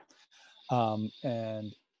map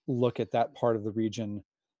and look at that part of the region.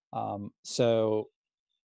 So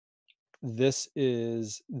this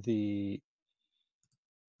is the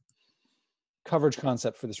coverage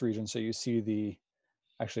concept for this region. So you see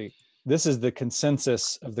this is the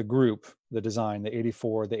consensus of the group, the design, the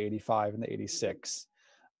 84, the 85, and the 86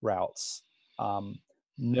 routes.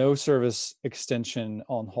 No service extension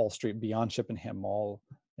on Hull Street beyond Chippenham Mall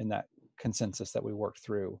in that consensus that we worked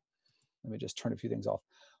through. Let me just turn a few things off.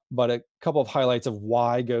 But a couple of highlights of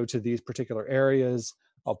why go to these particular areas.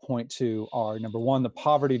 I'll point to are, number one, the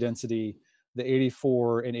poverty density. The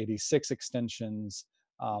 84 and 86 extensions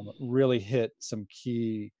really hit some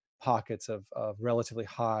key pockets of relatively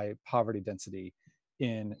high poverty density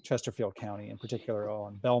in Chesterfield County, in particular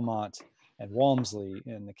on Belmont and Walmsley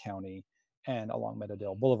in the county, and along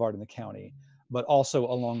Meadowdale Boulevard in the county. But also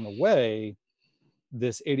along the way,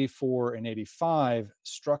 this 84 and 85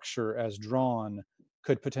 structure as drawn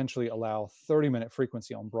could potentially allow 30-minute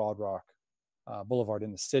frequency on Broad Rock Boulevard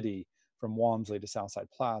in the city from Walmsley to Southside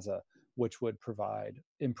Plaza, which would provide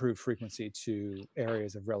improved frequency to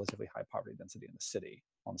areas of relatively high poverty density in the city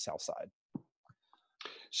on the south side.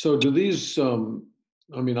 So do these, I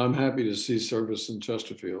mean, I'm happy to see service in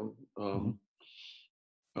Chesterfield.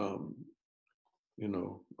 You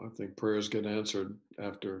know, I think prayers get answered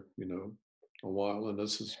after, you know, a while, and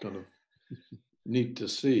this is kind of neat to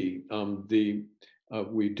see.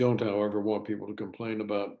 We don't, however, want people to complain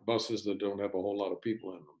about buses that don't have a whole lot of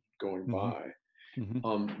people in them going by.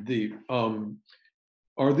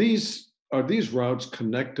 Are these routes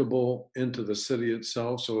connectable into the city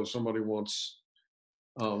itself? So if somebody wants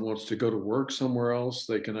to go to work somewhere else,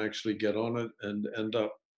 they can actually get on it and end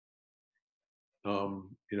up,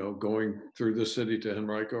 you know, going through the city to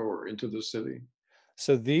Henrico or into the city?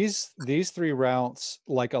 So these three routes,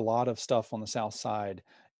 like a lot of stuff on the south side,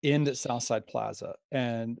 end at Southside Plaza.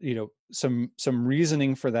 And, you know, some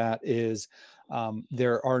reasoning for that is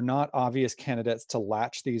there are not obvious candidates to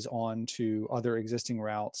latch these on to other existing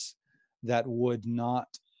routes that would not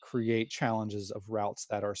create challenges of routes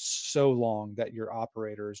that are so long that your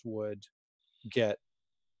operators would get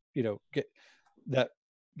that,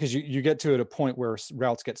 because you get to at a point where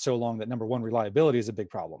routes get so long that, number one, reliability is a big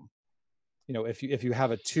problem. You know, if you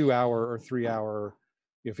have a 2 hour or 3 hour,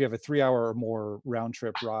 if you have a 3 hour or more round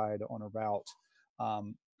trip ride on a route,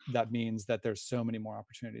 that means that there's so many more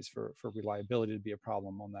opportunities for reliability to be a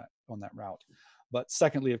problem on that route. But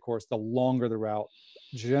secondly, of course, the longer the route,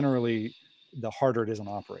 generally the harder it is on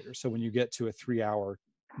operators. So when you get to a 3 hour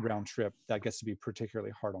round trip, that gets to be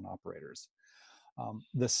particularly hard on operators.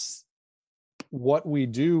 What we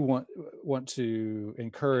do want to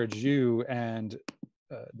encourage you and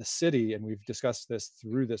the city, and we've discussed this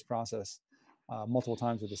through this process multiple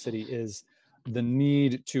times with the city, is the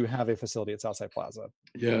need to have a facility at Southside Plaza.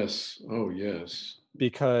 Yes. Oh, yes.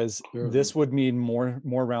 Because this would mean more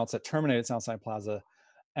routes that terminate at Southside Plaza,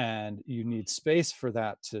 and you need space for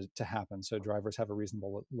that to happen, so drivers have a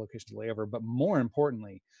reasonable location to lay over. But more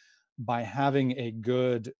importantly, by having a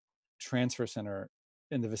good transfer center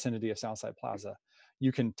in the vicinity of Southside Plaza,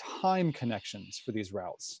 you can time connections for these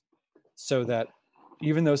routes, so that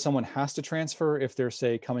even though someone has to transfer, if they're,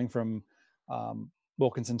 say, coming from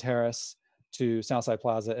Wilkinson Terrace to Southside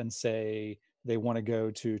Plaza and say they want to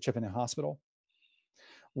go to Chippenden Hospital,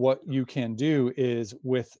 what you can do is,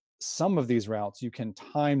 with some of these routes, you can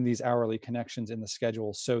time these hourly connections in the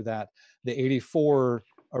schedule so that the 84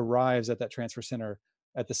 arrives at that transfer center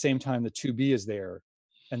at the same time the 2B is there,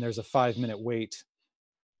 and there's a 5-minute wait,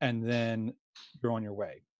 and then you're on your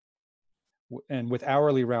way. And with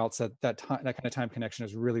hourly routes, that kind of time connection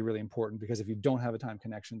is really, really important, because if you don't have a time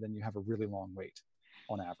connection, then you have a really long wait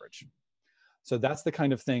on average. So that's the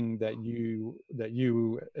kind of thing that you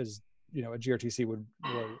as, you know, at GRTC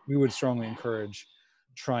we would strongly encourage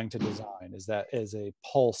trying to design, is that as a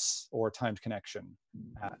pulse or timed connection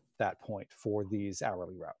at that point for these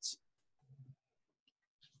hourly routes.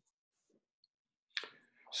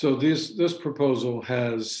 So this proposal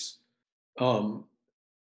has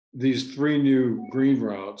these 3 new green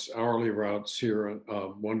routes, hourly routes here.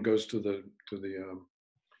 One goes to the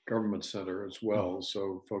government center as well,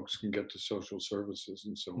 so folks can get to social services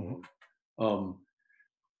and so on.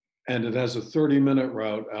 And it has a 30-minute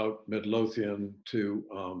route out Midlothian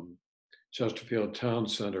to Chesterfield Town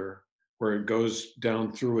Center, where it goes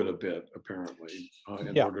down through it a bit, apparently,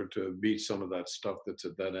 in order to beat some of that stuff that's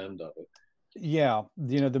at that end of it. Yeah,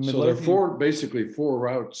 you know, the So there are basically four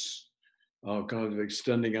routes kind of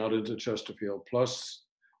extending out into Chesterfield, plus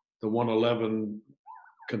the 111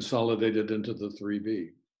 consolidated into the 3B.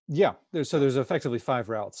 Yeah, there's effectively 5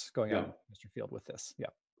 routes going out of Chesterfield with this. Yeah.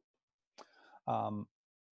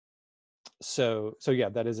 So yeah,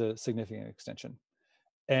 that is a significant extension.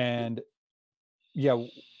 And yeah,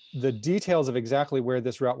 the details of exactly where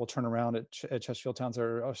this route will turn around at Chesterfield Towns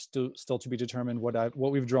are still to be determined. What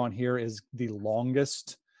we've drawn here is the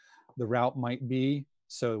longest the route might be.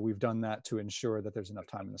 So we've done that to ensure that there's enough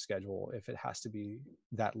time in the schedule if it has to be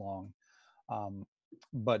that long.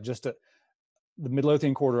 But the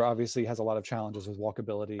Midlothian corridor obviously has a lot of challenges with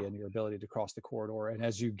walkability and your ability to cross the corridor. And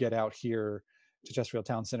as you get out here to Chesterfield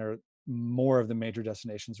Town Center, more of the major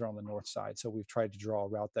destinations are on the north side. So we've tried to draw a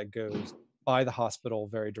route that goes by the hospital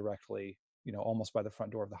very directly, almost by the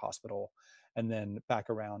front door of the hospital, and then back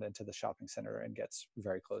around into the shopping center and gets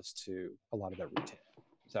very close to a lot of that retail.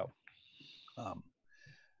 So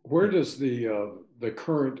where does the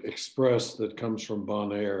current express that comes from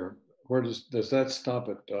Bon Air, where does that stop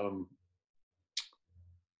at?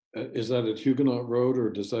 Is that at Huguenot Road, or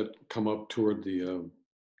does that come up toward the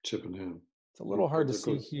Chippenham? It's a little hard to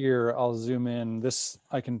see here. I'll zoom in.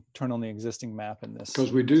 I can turn on the existing map in this.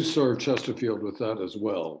 Because we do serve Chesterfield with that as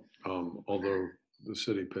well, although the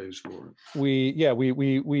city pays for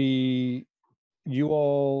it. You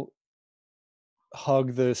all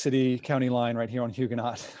hug the city county line right here on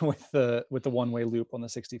Huguenot with the one-way loop on the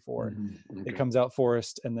 64. Mm-hmm. Okay. It comes out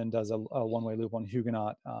Forest and then does a one-way loop on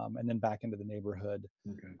Huguenot, and then back into the neighborhood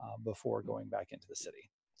before going back into the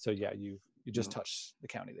city. So yeah, you just touch the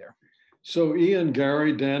county there. So Ian,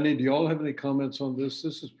 Gary, Danny, do you all have any comments on this?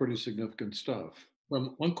 This is pretty significant stuff.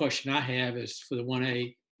 Well, one question I have is for the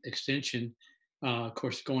 1A extension, of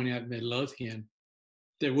course, going out Midlothian,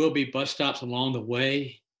 there will be bus stops along the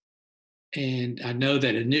way. And I know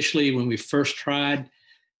that initially when we first tried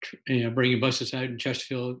bringing buses out in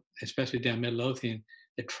Chesterfield, especially down Midlothian,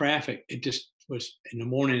 the traffic, it just was in the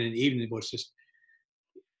morning and evening was just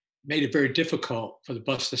made it very difficult for the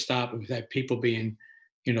bus to stop. We've had people being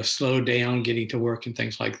slowed down, getting to work and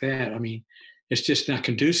things like that. I mean, it's just not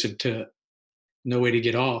conducive to no way to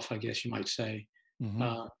get off, I guess you might say,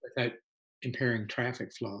 without impairing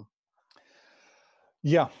traffic flow.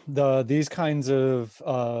 Yeah, these kinds of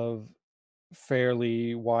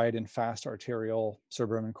fairly wide and fast arterial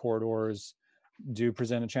suburban corridors do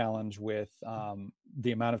present a challenge with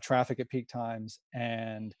the amount of traffic at peak times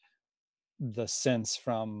and the sense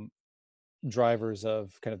from drivers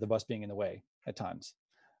of kind of the bus being in the way at times.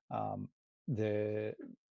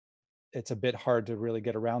 It's a bit hard to really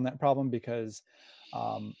get around that problem because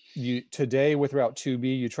today with Route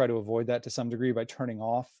 2B, you try to avoid that to some degree by turning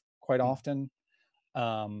off quite often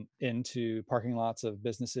into parking lots of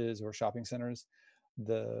businesses or shopping centers.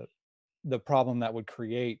 The problem that would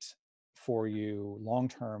create for you long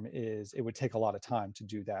term is it would take a lot of time to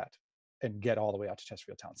do that and get all the way out to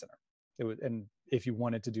Chesterfield Town Center. And if you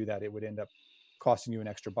wanted to do that, it would end up costing you an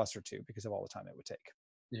extra bus or two because of all the time it would take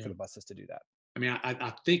for the buses to do that. I mean,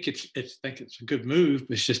 I think it's a good move.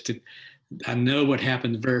 It's just I know what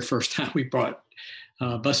happened the very first time we brought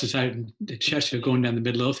buses out in Chesterfield going down the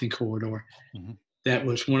Midlothian corridor. Mm-hmm. That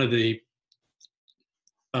was one of the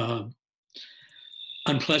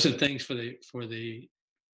unpleasant things for the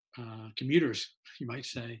commuters, you might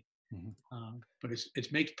say. Mm-hmm. But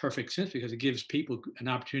it makes perfect sense because it gives people an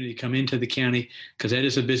opportunity to come into the county because that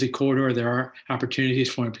is a busy corridor. There are opportunities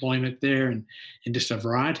for employment there and just a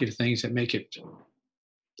variety of things that make it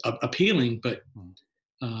appealing. But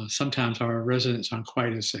sometimes our residents aren't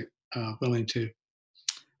quite as willing to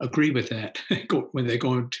agree with that when they're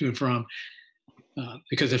going to and from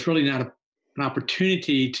because it's really not an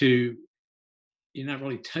opportunity to, you're not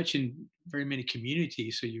really touching very many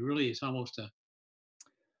communities. So it's almost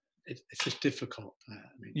it's just difficult. I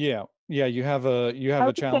mean, yeah. You have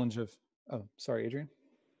a challenge of. Oh, sorry, Adrienne.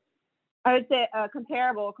 I would say a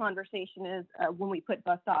comparable conversation is when we put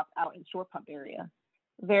bus stops out in Shore Pump area.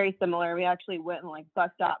 Very similar. We actually went and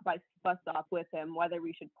bus stop by bus stop with them, whether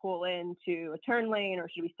we should pull into a turn lane or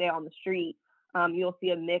should we stay on the street. You'll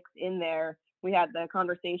see a mix in there. We had the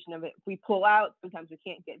conversation of it. If we pull out, sometimes we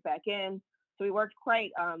can't get back in. So we worked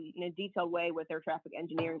quite in a detailed way with their traffic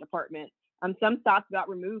engineering department. Some stops got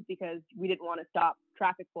removed because we didn't want to stop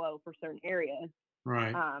traffic flow for certain areas.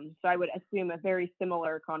 Right. So I would assume a very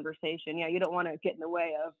similar conversation. Yeah, you don't want to get in the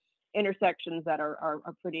way of intersections that are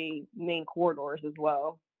pretty main corridors as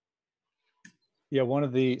well. Yeah,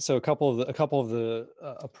 a couple of the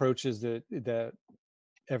approaches that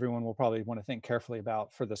everyone will probably want to think carefully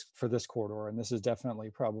about for this corridor, and this is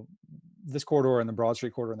definitely this corridor and the Broad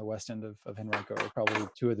Street corridor in the west end of Henrico are probably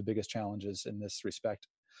two of the biggest challenges in this respect.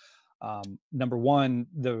 Number one,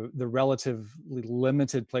 the relatively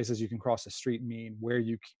limited places you can cross the street mean where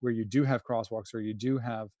you do have crosswalks or you do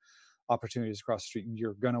have opportunities to cross the street,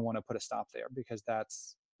 you're going to want to put a stop there because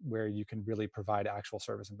that's where you can really provide actual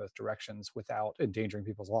service in both directions without endangering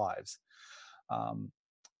people's lives.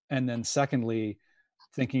 And then secondly,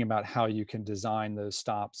 thinking about how you can design those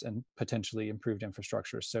stops and potentially improved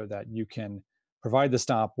infrastructure so that you can provide the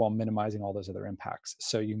stop while minimizing all those other impacts.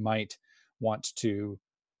 So you might want to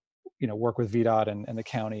work with VDOT and the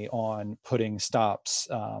county on putting stops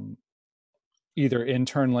either in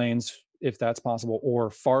turn lanes, if that's possible, or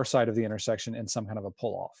far side of the intersection in some kind of a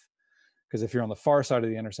pull-off. Because if you're on the far side of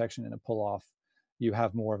the intersection in a pull-off, you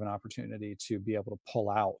have more of an opportunity to be able to pull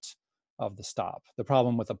out of the stop. The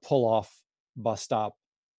problem with a pull-off bus stop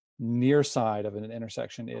near side of an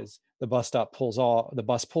intersection is the bus pulls off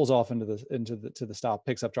into the stop,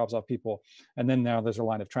 picks up, drops off people, and then now there's a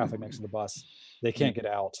line of traffic next to the bus. They can't get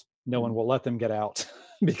out. No one will let them get out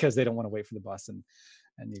because they don't want to wait for the bus, and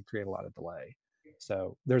you create a lot of delay.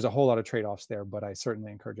 So there's a whole lot of trade-offs there, but I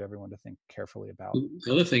certainly encourage everyone to think carefully about.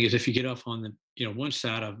 The other thing is if you get off on the one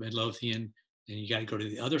side of Midlothian and you got to go to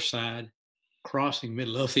the other side, crossing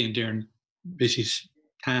Midlothian during busy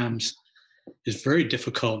times is very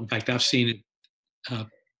difficult. In fact, I've seen it.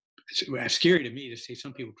 It's scary to me to see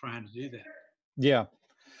some people trying to do that.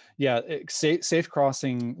 Yeah. Safe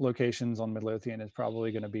crossing locations on Midlothian is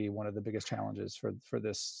probably going to be one of the biggest challenges for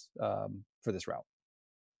this route.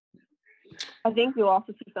 I think you'll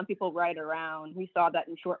also see some people ride around. We saw that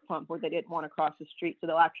in Short Pump where they didn't want to cross the street, so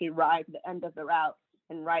they'll actually ride to the end of the route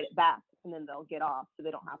and ride it back, and then they'll get off, so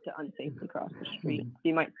they don't have to unsafely cross the street. So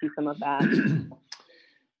you might see some of that.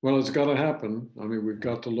 Well, it's got to happen. I mean, we've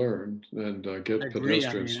got to learn and get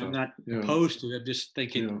pedestrians. I'm not opposed to it. I'm just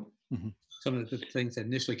thinking some of the things that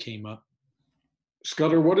initially came up.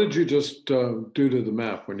 Scudder, what did you just do to the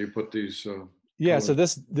map when you put these? Yeah, so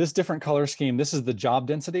this different color scheme, this is the job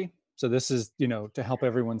density. So this is, to help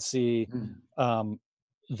everyone see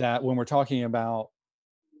that when we're talking about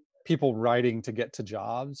people riding to get to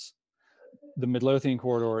jobs, the Midlothian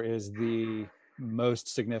corridor is the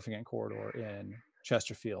most significant corridor in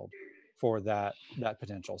Chesterfield for that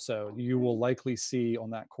potential. So you will likely see on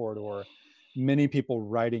that corridor many people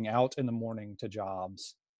riding out in the morning to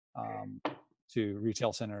jobs, to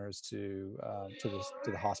retail centers, to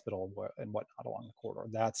the hospital and whatnot along the corridor.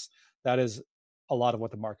 That is a lot of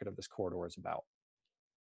what the market of this corridor is about.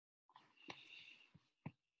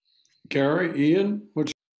 Gary, Ian,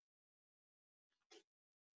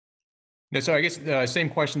 No, so I guess the same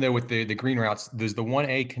question though with the green routes. Does the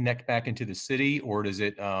 1A connect back into the city, or does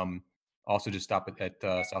it also just stop at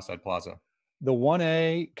Southside Plaza? The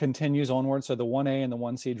 1A continues onward. So the 1A and the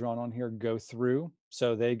 1C drawn on here go through.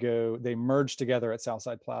 So they merge together at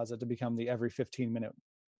Southside Plaza to become the every 15-minute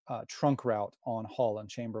trunk route on Hull and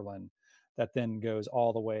Chamberlain that then goes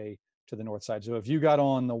all the way to the north side. So if you got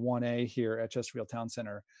on the 1A here at Chesterfield Town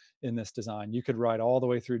Center in this design, you could ride all the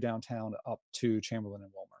way through downtown up to Chamberlain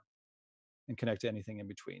and Wilmer and connect to anything in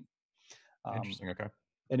between. Interesting, okay.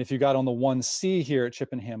 And if you got on the 1C here at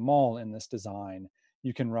Chippenham Mall in this design,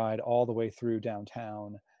 you can ride all the way through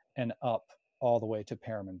downtown and up all the way to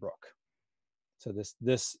Perriman Brook. So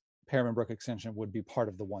this Perriman Brook extension would be part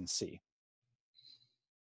of the 1C.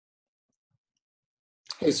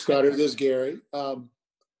 Hey, Scudder, this is Gary. I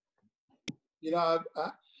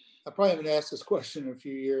probably haven't asked this question in a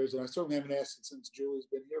few years, and I certainly haven't asked it since Julie's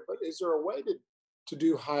been here, but is there a way to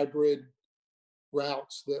do hybrid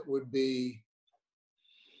routes that would be,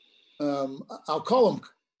 I'll call them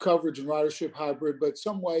coverage and ridership hybrid, but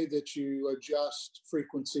some way that you adjust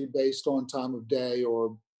frequency based on time of day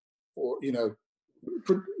or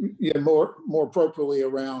more appropriately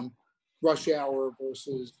around rush hour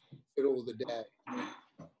versus middle of the day?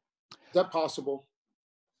 Is that possible?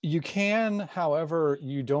 You can, however,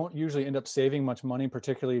 you don't usually end up saving much money,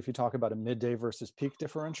 particularly if you talk about a midday versus peak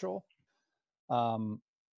differential.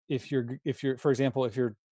 If you're, for example, if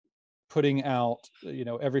you're putting out,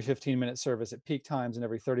 every 15-minute service at peak times and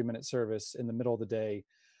every 30-minute service in the middle of the day,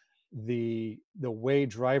 the way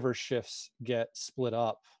driver shifts get split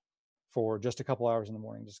up for just a couple hours in the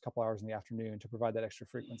morning, just a couple hours in the afternoon to provide that extra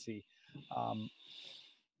frequency,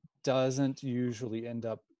 doesn't usually end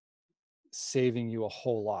up saving you a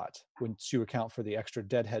whole lot once you account for the extra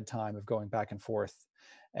deadhead time of going back and forth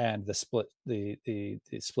and the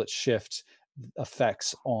split shift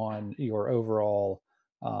effects on your overall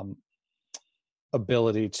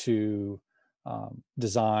ability to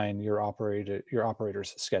design your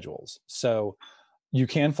operators' schedules. So you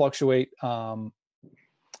can fluctuate.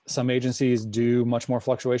 Some agencies do much more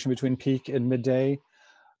fluctuation between peak and midday,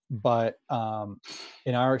 but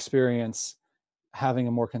in our experience, having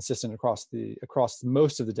a more consistent across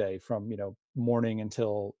most of the day from morning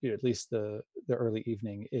until at least the early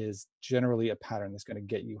evening is generally a pattern that's going to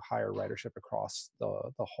get you higher ridership across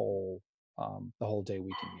the whole day,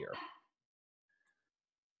 week, and year.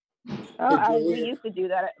 We used to do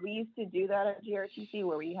that. We used to do that at GRTC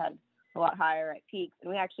where we had a lot higher at peaks,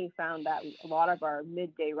 and we actually found that a lot of our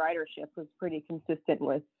midday ridership was pretty consistent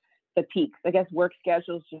with the peaks. I guess work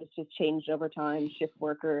schedules just changed over time. Shift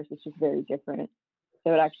workers, it's just very different.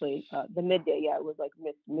 So it actually, the midday, it was like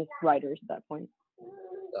missed riders at that point.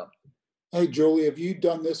 Yeah. Hey, Julie, have you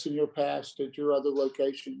done this in your past at your other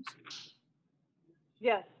locations?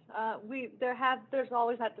 Yes, there's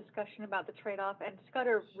always that discussion about the trade-off, and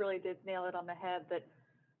Scudder really did nail it on the head that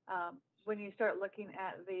when you start looking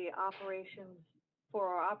at the operations for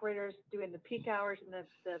our operators doing the peak hours and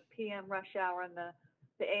the PM rush hour and the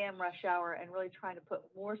AM rush hour, and really trying to put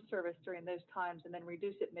more service during those times and then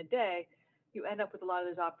reduce it midday, you end up with a lot of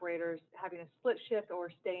those operators having a split shift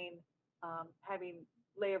or staying, having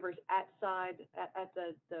layovers at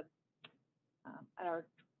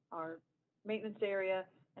our maintenance area,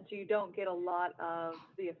 and so you don't get a lot of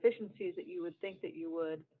the efficiencies that you would think that you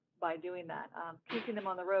would by doing that. Keeping them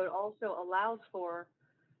on the road also allows for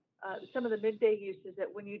some of the midday uses that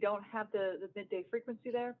when you don't have the midday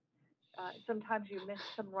frequency there, sometimes you miss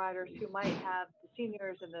some riders who might have the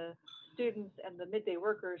seniors and the students and the midday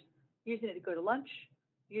workers using it to go to lunch,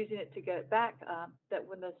 using it to get back, that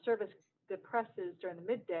when the service depresses during the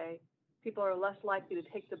midday, people are less likely to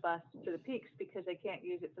take the bus to the peaks because they can't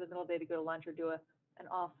use it for the middle of the day to go to lunch or do an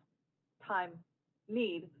off time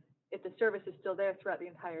need. If the service is still there throughout the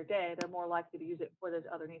entire day, they're more likely to use it for those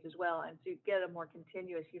other needs as well, and to get a more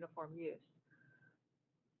continuous uniform use.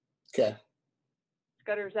 Okay.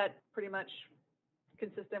 Scudder, is that pretty much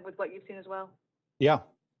consistent with what you've seen as well? Yeah,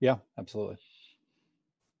 absolutely.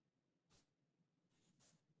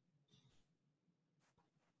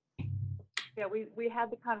 Yeah, we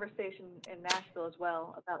had the conversation in Nashville as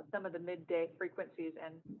well about some of the midday frequencies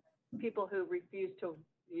and people who refuse to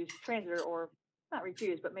use transit, or not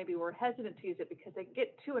refuse, but maybe were hesitant to use it because they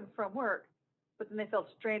get to and from work, but then they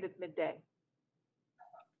felt stranded midday.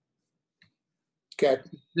 Okay.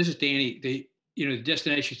 This is Danny. The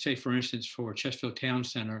destination, say for instance, for Chesterfield Town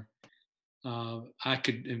Center, I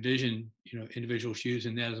could envision individuals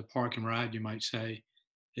using that as a park and ride. You might say,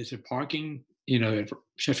 is it parking?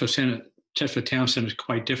 Chesterfield Town Center is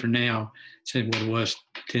quite different now, say what it was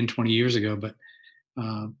 10, 20 years ago. But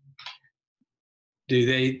do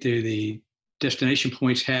the destination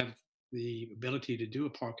points have the ability to do a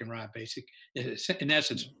park and ride? Basic, in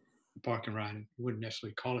essence, a park and ride. You wouldn't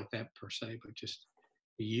necessarily call it that per se, but just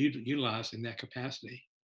utilized in that capacity.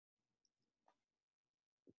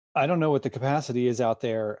 I don't know what the capacity is out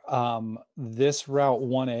there. This Route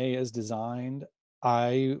 1A is designed.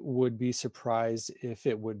 I would be surprised if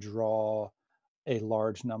it would draw a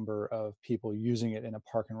large number of people using it in a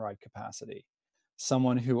park and ride capacity.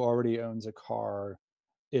 Someone who already owns a car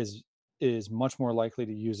is much more likely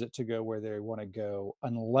to use it to go where they want to go,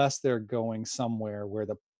 unless they're going somewhere where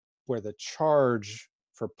the charge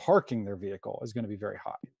for parking their vehicle is going to be very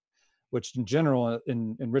high, which in general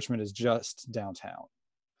in Richmond is just downtown.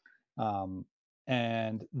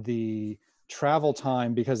 And the travel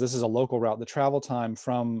time, because this is a local route, the travel time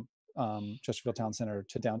from Chesterfield Town Center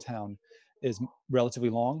to downtown is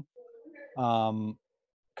relatively long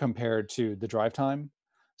compared to the drive time.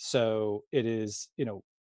 So it is,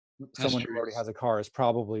 someone who already has a car is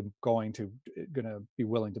probably going to be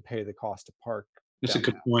willing to pay the cost to park. That's downtown.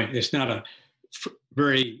 A good point. It's not a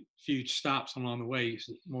very few stops along the way. It's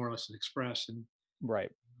more or less an express, and right,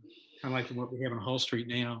 kind of like what we have on Hull Street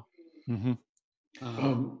now. Mm-hmm.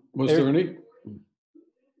 Was there any?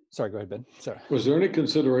 Sorry, go ahead, Ben. Sorry. Was there any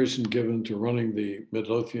consideration given to running the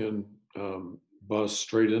Midlothian bus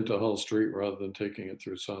straight into Hull Street rather than taking it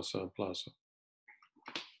through Southside Plaza?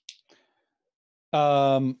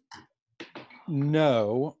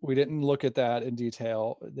 No, we didn't look at that in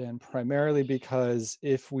detail. Then primarily because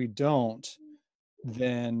if we don't,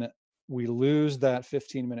 then we lose that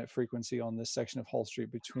 15-minute frequency on this section of Hull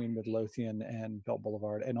Street between Midlothian and Belt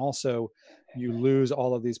Boulevard. And also you lose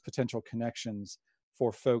all of these potential connections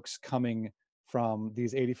for folks coming from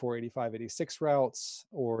these 84, 85, 86 routes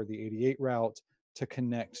or the 88 route to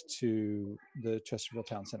connect to the Chesterfield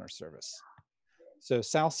Town Center service. So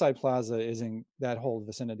Southside Plaza that whole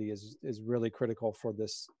vicinity is really critical for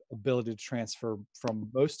this ability to transfer from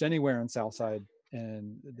most anywhere in Southside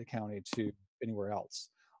and the county to anywhere else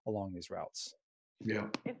along these routes. Yeah.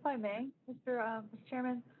 If I may, Mr.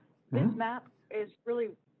 Chairman, this map is really,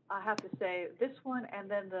 I have to say, this one and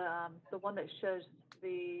then the one that shows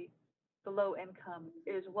the low income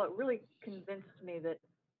is what really convinced me that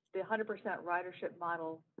the 100% ridership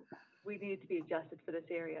model, we need to be adjusted for this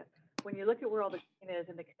area. When you look at where all the green is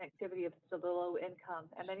and the connectivity of the low income,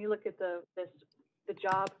 and then you look at the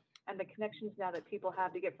job and the connections now that people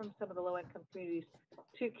have to get from some of the low income communities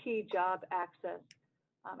to key job access,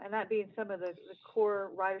 and that being some of the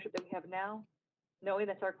core ridership that we have now, knowing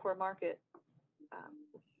that's our core market,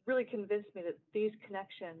 really convinced me that these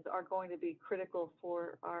connections are going to be critical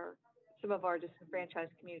for some of our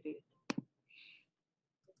disenfranchised communities.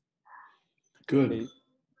 Good.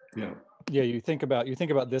 Yeah, you think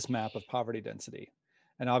about this map of poverty density,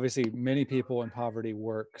 And obviously many people in poverty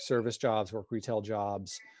work service jobs, work retail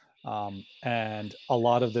jobs. And a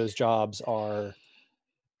lot of those jobs are,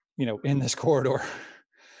 in this corridor.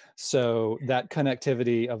 So that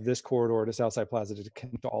connectivity of this corridor to Southside Plaza to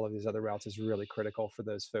connect to all of these other routes is really critical for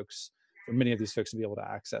those folks, for many of these folks to be able to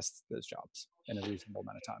access those jobs in a reasonable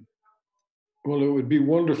amount of time. Well, it would be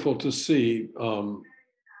wonderful to see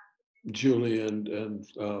Julie and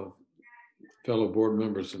fellow board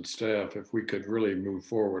members and staff, if we could really move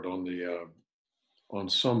forward on the on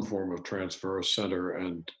some form of transfer center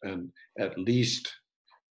and at least,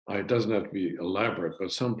 it doesn't have to be elaborate,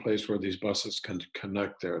 but some place where these buses can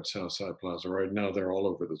connect there at Southside Plaza. Right now, they're all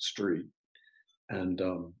over the street. And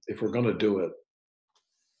if we're going to do it,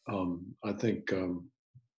 I think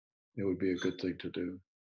it would be a good thing to do.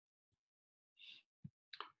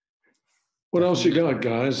 What else you got,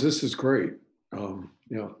 guys? This is great.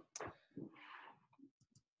 Yeah.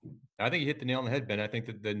 I think you hit the nail on the head, Ben. I think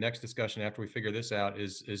that the next discussion after we figure this out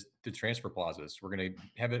is the transfer plazas. We're going to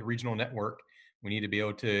have a regional network. We need to be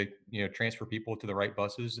able to, transfer people to the right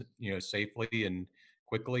buses, safely and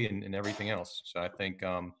quickly and everything else. So I think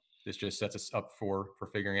this just sets us up for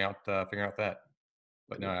figuring out that.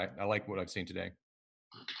 But no, I like what I've seen today.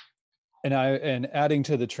 And adding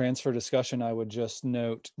to the transfer discussion, I would just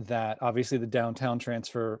note that obviously the downtown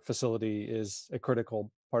transfer facility is a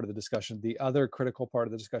critical part of the discussion. The other critical part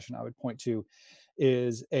of the discussion I would point to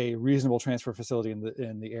is a reasonable transfer facility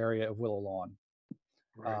in the area of Willow Lawn.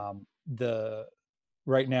 Right.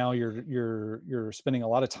 Right now you're spending a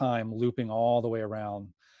lot of time looping all the way around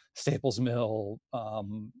Staples Mill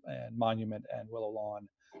and Monument and Willow Lawn.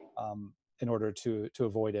 In order to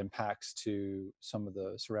avoid impacts to some of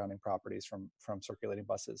the surrounding properties from circulating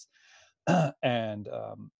buses. And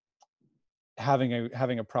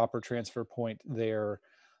having a proper transfer point there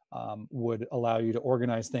would allow you to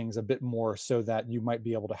organize things a bit more so that you might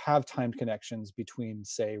be able to have timed connections between,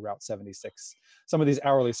 say, Route 76, some of these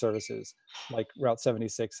hourly services like Route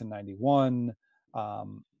 76 and 91,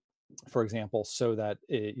 for example, so that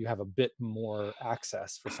you have a bit more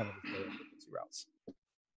access for some of the emergency routes.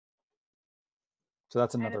 So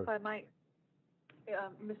that's another. And if I might,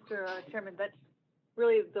 Mr. Chairman, that's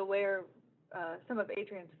really where some of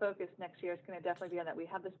Adrian's focus next year is going to definitely be on that. We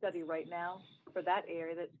have the study right now for that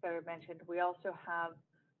area that Scudder mentioned. We also have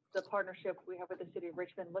the partnership we have with the city of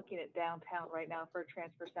Richmond looking at downtown right now for a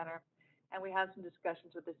transfer center. And we have some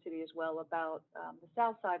discussions with the city as well about the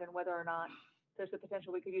south side and whether or not there's the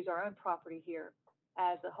potential we could use our own property here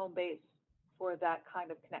as a home base for that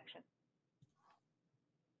kind of connection.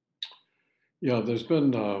 Yeah, there's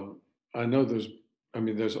been, I know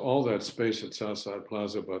there's all that space at Southside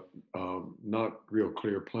Plaza, but not real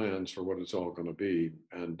clear plans for what it's all going to be.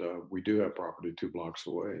 And we do have property 2 blocks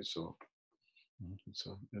away, so it's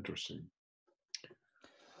interesting.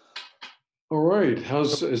 All right,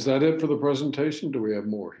 is that it for the presentation? Do we have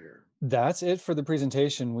more here? That's it for the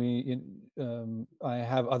presentation. I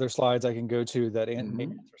have other slides I can go to that may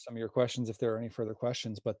answer some of your questions if there are any further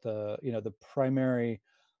questions. But the primary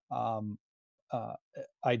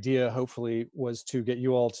idea hopefully was to get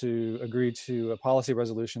you all to agree to a policy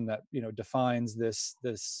resolution that defines this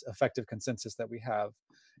effective consensus that we have,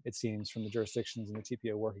 it seems, from the jurisdictions in the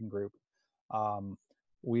TPO working group.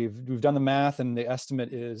 We've done the math, and the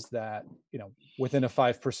estimate is that within a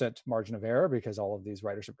 5% margin of error, because all of these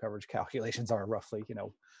ridership coverage calculations are roughly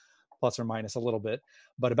plus or minus a little bit,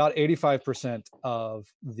 but about 85% of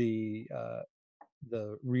the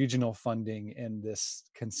regional funding in this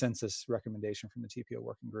consensus recommendation from the TPO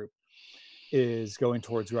working group is going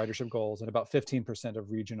towards ridership goals, and about 15%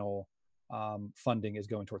 of regional funding is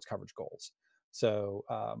going towards coverage goals. So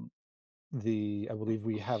I believe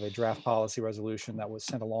we have a draft policy resolution that was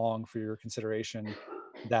sent along for your consideration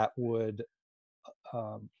that would,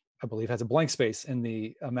 I believe, has a blank space in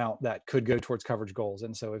the amount that could go towards coverage goals.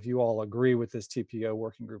 And so if you all agree with this TPO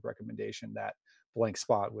working group recommendation, that blank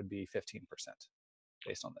spot would be 15%.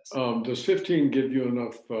 Based on this. Does 15 give you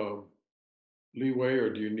enough leeway, or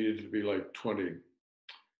do you need it to be like 20?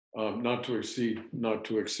 Not to exceed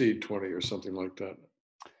 20 or something like that.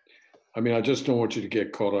 I mean, I just don't want you to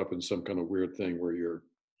get caught up in some kind of weird thing where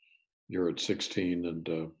you're at 16 and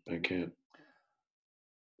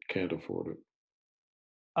can't afford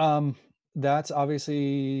it. That's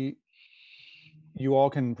obviously, you all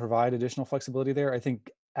can provide additional flexibility there. I think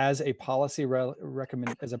as a policy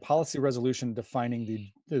resolution defining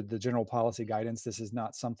the general policy guidance, this is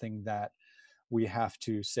not something that we have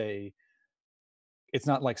to say. It's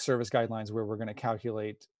not like service guidelines where we're going to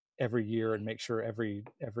calculate every year and make sure every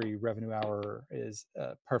revenue hour is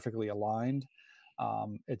perfectly aligned.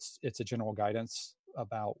 It's a general guidance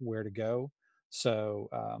about where to go. So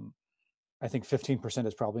I think 15%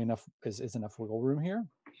 is probably enough, is enough wiggle room here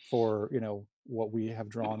for, what we have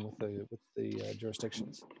drawn with the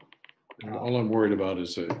jurisdictions. All I'm worried about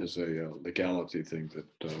is a legality thing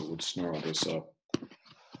that would snarl this up.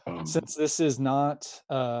 Since this is not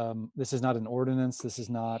an ordinance, this is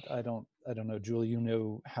not, I don't know, Julie,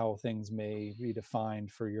 how things may be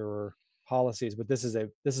defined for your policies, but this is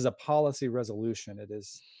a policy resolution. It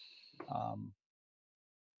is,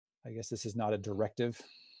 I guess this is not a directive.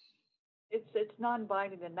 It's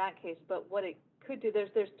non-binding in that case, but what it could do,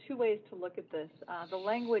 there's two ways to look at this. The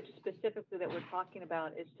language specifically that we're talking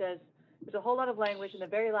about, it says, there's a whole lot of language in the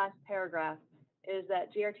very last paragraph, is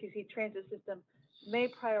that GRTC transit system may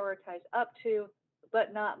prioritize up to,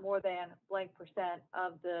 but not more than blank percent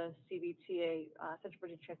of the CVTA, Central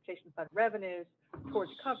Virginia Transportation Fund revenues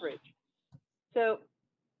towards coverage. So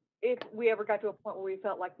if we ever got to a point where we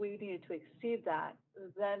felt like we needed to exceed that,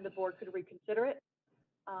 then the board could reconsider it.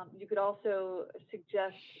 You could also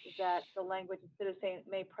suggest that the language, instead of saying it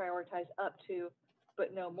may prioritize up to,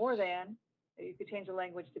 but no more than, you could change the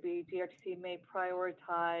language to be GRTC may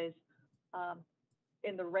prioritize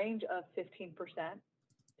in the range of 15%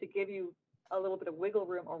 to give you a little bit of wiggle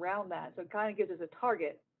room around that. So it kind of gives us a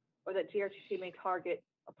target, or that GRTC may target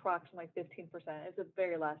approximately 15%. It's the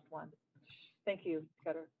very last one. Thank you,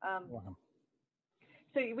 Scudder.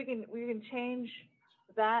 So we can change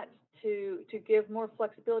that to give more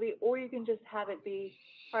flexibility, or you can just have it be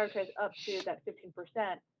prioritized up to that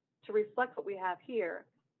 15% to reflect what we have here.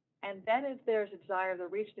 And then if there's a desire of the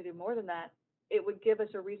region to do more than that, it would give us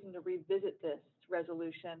a reason to revisit this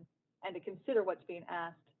resolution and to consider what's being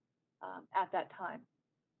asked at that time.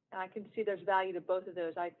 And I can see there's value to both of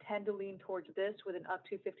those. I tend to lean towards this with an up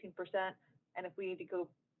to 15%, and if we need to go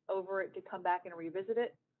over it, to come back and revisit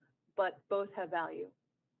it, but both have value.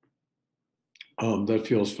 That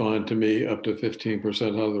feels fine to me, up to 15%.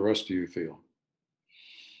 How do the rest of you feel?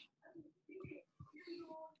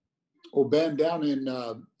 Well, Ben, down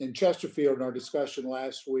in Chesterfield, in our discussion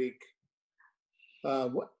last week,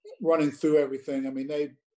 running through everything, I mean,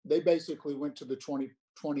 they basically went to the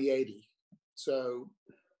 2080. So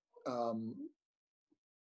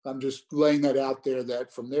I'm just laying that out there,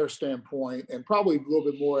 that from their standpoint, and probably a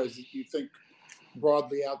little bit more as you think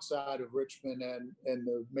broadly outside of Richmond and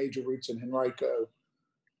the major routes in Henrico,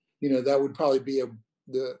 that would probably be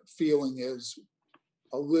the feeling is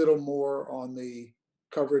a little more on the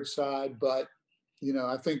coverage side. But,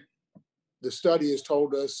 I think the study has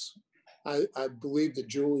told us, I believe that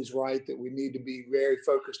Julie's right, that we need to be very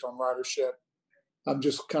focused on ridership. I'm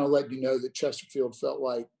just kind of letting you know that Chesterfield felt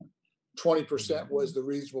like 20% was the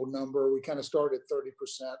reasonable number. We kind of started at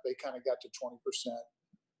 30%. They kind of got to 20%.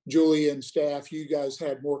 Julie and staff, you guys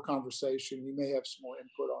had more conversation. You may have some more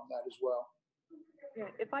input on that as well. Yeah,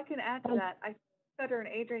 if I can add to that, I Scudder and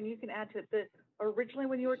Adrian, you can add to it that originally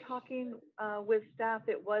when you were talking with staff,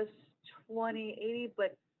 it was 2080,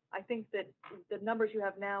 but I think that the numbers you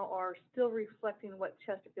have now are still reflecting what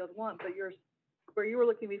Chesterfield wants, but where you were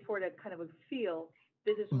looking before to kind of a feel,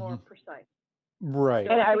 this is more precise. Right.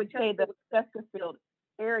 And I would say the Chesterfield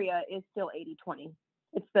area is still 80-20.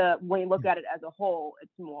 It's when you look at it as a whole,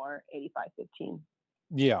 it's more 85-15.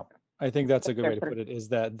 Yeah, I think that's a good way to put it, is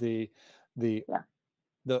that the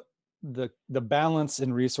balance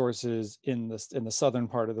in resources in the southern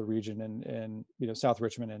part of the region and South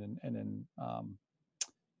Richmond and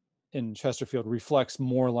in Chesterfield reflects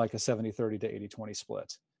more like a 70-30 to 80-20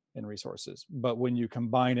 split in resources. But when you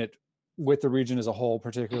combine it with the region as a whole,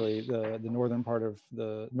 particularly the northern part of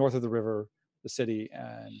the north of the river, the city,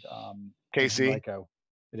 and Casey, Henrico,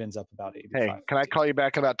 it ends up about 85. Hey, can I call you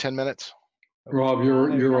back in about 10 minutes? Rob,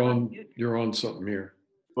 you're on something here.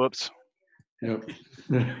 Whoops. Yep.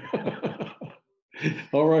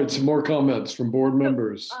 All right, some more comments from board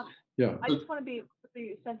members. Yeah. I just want to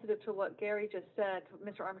be sensitive to what Gary just said,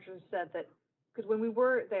 Mr. Armitage said, that because when we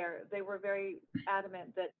were there, they were very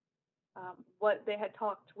adamant that what they had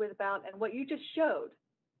talked with about and what you just showed,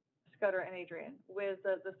 Scudder and Adrian, with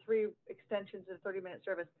the 3 extensions of 30-minute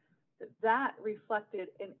service, that reflected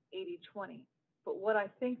an 80-20. But what I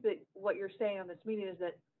think that what you're saying on this meeting is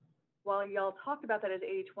that while y'all talked about that as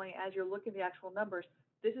 80-20, as you're looking at the actual numbers,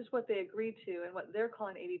 this is what they agreed to and what they're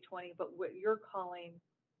calling 80-20, but what you're calling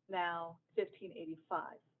now 15-85.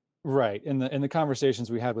 Right. In the conversations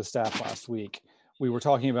we had with staff last week, we were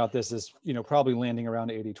talking about this as, probably landing around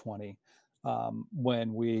 80-20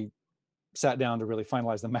 when we sat down to really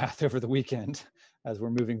finalize the math over the weekend, as we're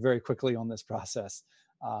moving very quickly on this process.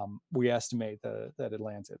 We estimate that it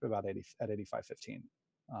lands at about 85-15.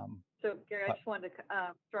 So Gary, I just wanted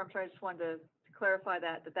to clarify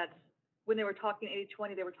that's when they were talking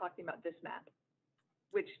 80-20, they were talking about this map.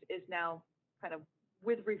 which is now kind of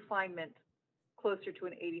with refinement closer to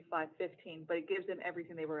an 85-15, but it gives them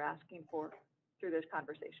everything they were asking for through those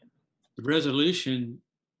conversations. The resolution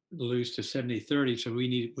alludes to 70-30, so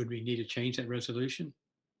would we need to change that resolution?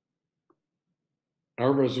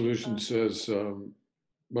 Our resolution says,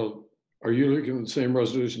 well, are you looking at the same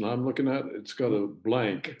resolution I'm looking at? It's got a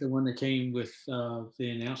blank. The one that came with the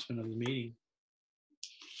announcement of the meeting.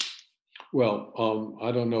 Well,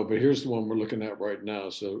 I don't know, but here's the one we're looking at right now.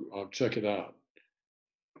 So I'll check it out.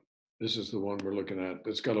 This is the one we're looking at.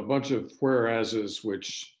 It's got a bunch of whereases,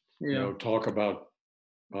 which, you know, talk about,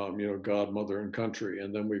 you know, God, mother, and country.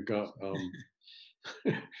 And then we've got,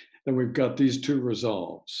 then we've got these two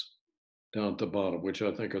resolves down at the bottom, which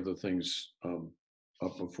I think are the things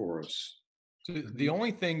up before us. So the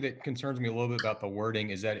only thing that concerns me a little bit about the wording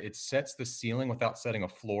is that it sets the ceiling without setting a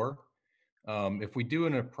floor. If we do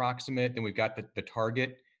an approximate, then we've got the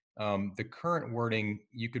target. The current wording,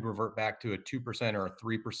 you could revert back to a 2% or a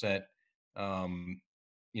 3%,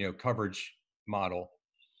 you know, coverage model.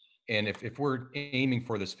 And if we're aiming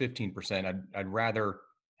for this 15%, I'd rather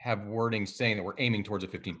have wording saying that we're aiming towards a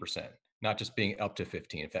 15%, not just being up to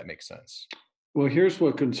 15, if that makes sense. Well, here's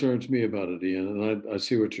what concerns me about it, Ian, and I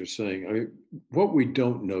see what you're saying. I mean, what we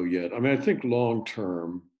don't know yet, I mean, I think long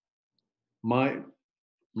term, my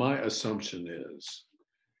assumption is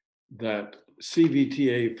that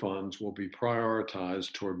CVTA funds will be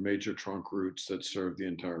prioritized toward major trunk routes that serve the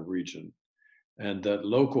entire region, and that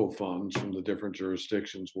local funds from the different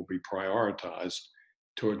jurisdictions will be prioritized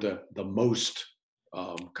toward the most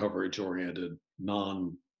coverage-oriented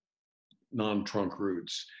non-trunk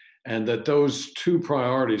routes, and that those two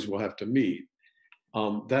priorities will have to meet.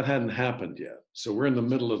 That hadn't happened yet. So we're in the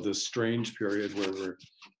middle of this strange period where we're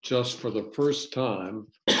just for the first time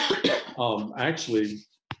actually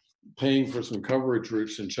paying for some coverage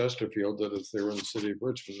routes in Chesterfield that if they were in the city of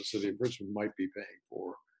Richmond might be paying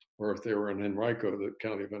for, or if they were in Henrico, the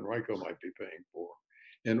county of Henrico might be paying for,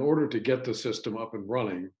 in order to get the system up and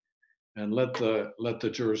running and let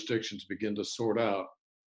the jurisdictions begin to sort out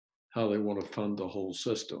how they want to fund the whole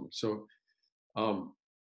system. So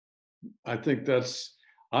I think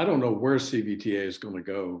I don't know where CVTA is going to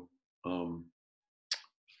go,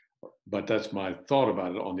 but that's my thought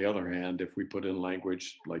about it. On the other hand, if we put in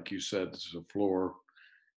language, like you said, this is a floor,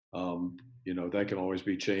 you know, that can always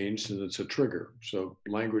be changed and it's a trigger. So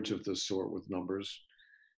language of this sort with numbers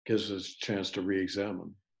gives us a chance to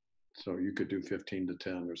re-examine. So you could do 15 to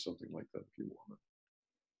 10 or something like that if you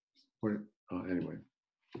want it. Anyway.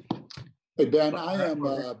 Hey, Ben, I am,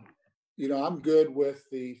 you know, I'm good with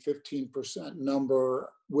the 15% number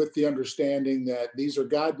with the understanding that these are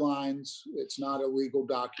guidelines. It's not a legal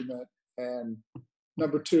document. And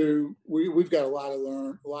number two, we've got a lot to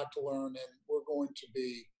learn, and we're going to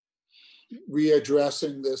be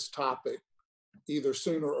readdressing this topic either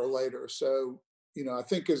sooner or later. So, you know, I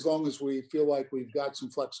think as long as we feel like we've got some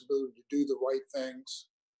flexibility to do the right things,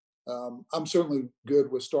 I'm certainly good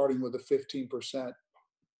with starting with a 15%.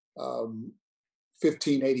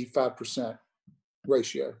 15-85%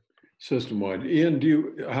 ratio. System-wide.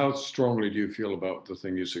 Ian, how strongly do you feel about the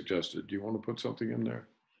thing you suggested? Do you want to put something in there?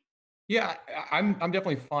 Yeah, I'm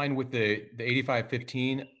definitely fine with the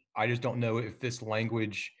 85-15. I just don't know if this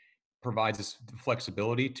language provides us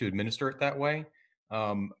flexibility to administer it that way.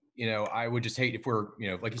 You know, I would just hate if we're,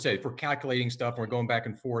 you know, like you said, if we're calculating stuff and we're going back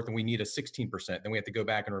and forth and we need a 16%, then we have to go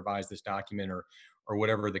back and revise this document or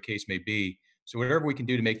whatever the case may be. So whatever we can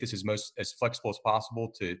do to make this as flexible as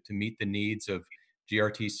possible to meet the needs of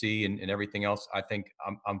GRTC and everything else, I think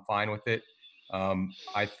I'm fine with it.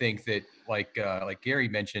 I think that like Gary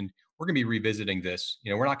mentioned, we're going to be revisiting this.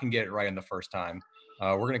 You know, we're not going to get it right on the first time.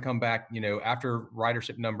 We're going to come back, you know, after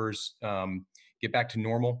ridership numbers get back to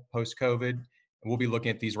normal post-COVID. We'll be looking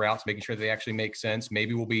at these routes, making sure they actually make sense.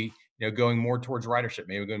 Maybe we'll be, you know, going more towards ridership,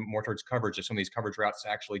 maybe going more towards coverage if some of these coverage routes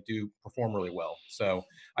actually do perform really well. So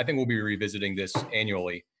I think we'll be revisiting this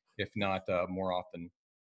annually, if not more often.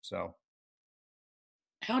 So.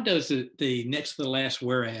 How does the next to the last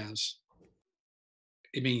whereas,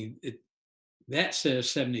 I mean, that says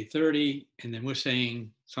 70-30, and then we're saying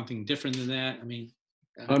something different than that. I mean.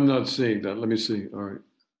 I'm not seeing that. Let me see. All right.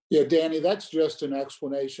 Yeah, Danny, that's just an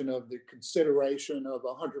explanation of the consideration of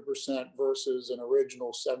 100% versus an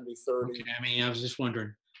original 70-30. Okay, I mean, I was just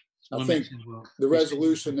wondering. I think the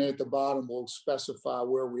resolution at the bottom will specify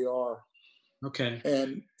where we are. Okay.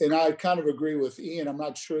 And I kind of agree with Ian. I'm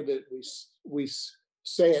not sure that we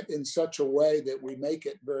say it in such a way that we make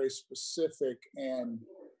it very specific and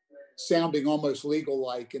sounding almost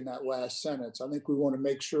legal-like in that last sentence. I think we want to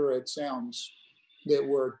make sure it sounds that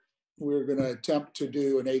we're going to attempt to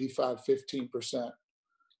do an 85-15%.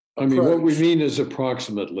 I mean, what we approach. mean is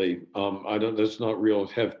approximately. I don't. That's not real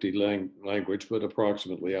hefty language, but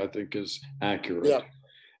approximately, I think, is accurate. Yeah.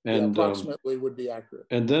 And approximately would be accurate.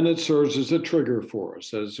 and then it serves as a trigger for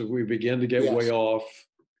us. As if we begin to get way Yes. off,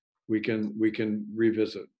 we can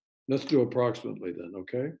revisit. Let's do approximately then.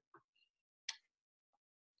 Okay.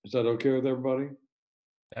 Is that okay with everybody?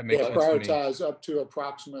 That makes Yeah, sense to me. prioritize up to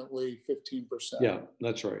approximately 15%. Yeah,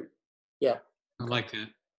 that's right. Yeah. I like that.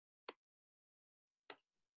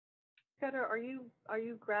 Scudder, are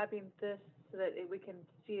you grabbing this so that we can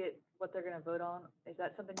see it, what they're going to vote on? Is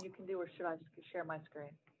that something you can do, or should I share my screen?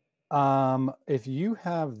 If you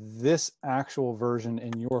have this actual version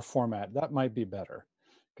in your format, that might be better,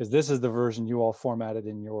 because this is the version you all formatted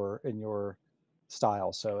in your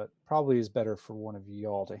style. So it probably is better for one of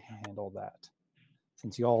y'all to handle that,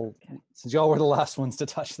 since y'all were the last ones to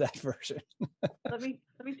touch that version. Let me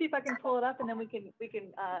see if I can pull it up, and then we can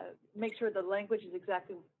make sure the language is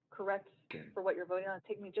exactly correct for what you're voting on.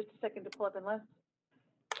 Take me just a second to pull up, unless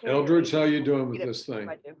Eldridge, how you doing with this thing?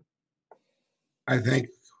 I think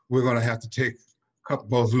we're going to have to take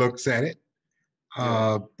both looks at it.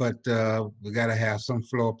 But we got to have some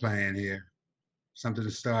floor plan here, something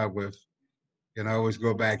to start with. You can always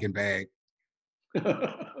go back and bag.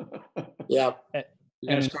 Yeah. And You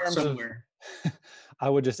gotta in start terms of, somewhere. I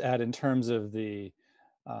would just add, in terms of the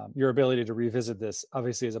your ability to revisit this,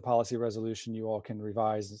 obviously as a policy resolution, you all can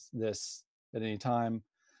revise this at any time.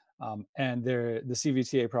 And the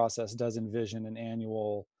CVTA process does envision an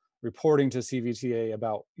annual reporting to CVTA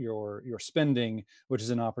about your spending, which is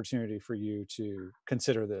an opportunity for you to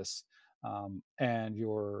consider this. And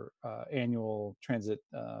your annual transit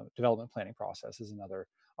development planning process is another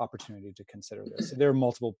opportunity to consider this. So there are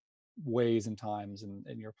multiple ways and times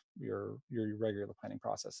in your regular planning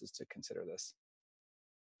processes to consider this.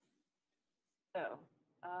 So,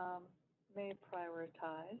 may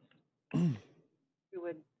prioritize. We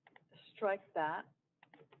would strike that,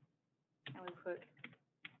 and we put.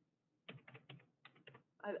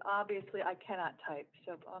 Obviously, I cannot type,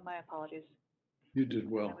 so my apologies. You did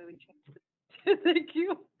well. And we would change it. Thank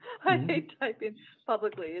you. I hate typing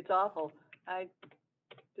publicly. It's awful. I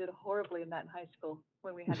did horribly in that in high school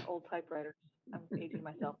when we had old typewriters. I'm aging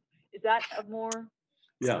myself. Is that a more?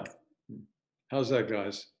 Yeah. How's that,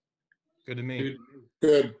 guys? Good to me.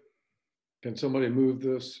 Good. Can somebody move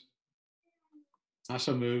this?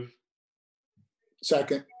 Also move.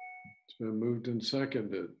 Second. It's been moved and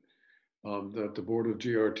seconded that the Board of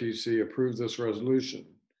GRTC approve this resolution.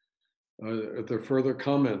 Are there further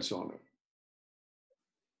comments on it?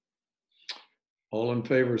 All in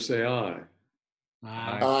favor, say aye.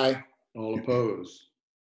 Aye. All opposed?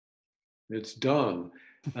 It's done.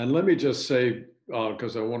 And let me just say,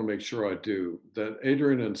 because I want to make sure I do, that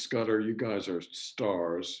Adrian and Scudder, you guys are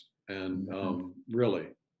stars. And really,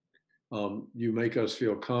 you make us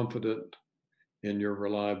feel confident in your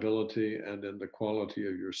reliability and in the quality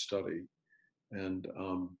of your study. And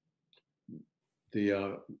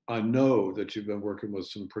I know that you've been working with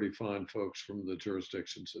some pretty fine folks from the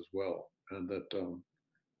jurisdictions as well, and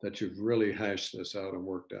that you've really hashed this out and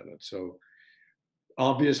worked at it. So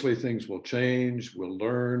obviously things will change, we'll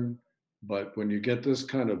learn, but when you get this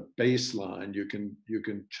kind of baseline, you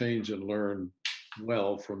can change and learn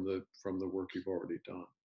well from the work you've already done.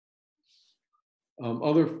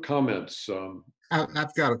 Other comments?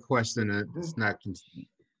 I've got a question that's not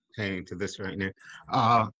pertaining to this right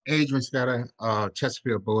now. Adrian's got a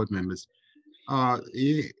Chesterfield board members.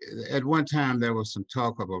 At one time, there was some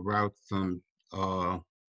talk of a route from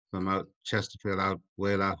out Chesterfield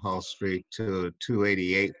out Hall Street to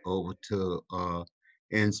 288 over to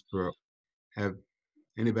Innsbrook. Have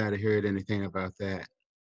anybody heard anything about that?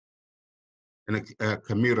 And a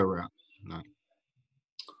commuter route?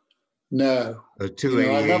 No. A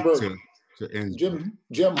 288 I remember to Innsbrook.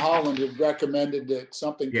 Jim Holland had recommended that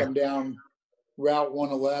something come down Route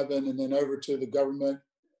 111 and then over to the government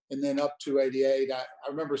and then up 288. I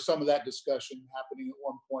remember some of that discussion happening at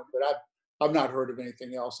one point, but I've not heard of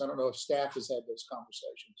anything else. I don't know if staff has had those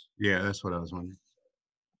conversations. Yeah, that's what I was wondering.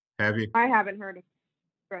 Have you? I haven't heard of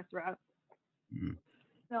express route.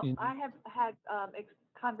 No, I have had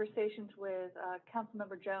conversations with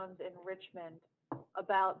Councilmember Jones in Richmond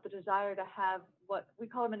about the desire to have what we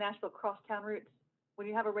call them in Nashville crosstown routes. When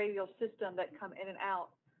you have a radial system that come in and out,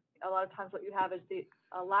 a lot of times what you have is the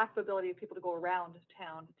lack of ability of people to go around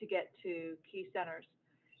town to get to key centers.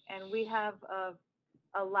 And we have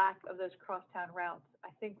a lack of those crosstown routes. I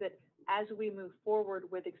think that as we move forward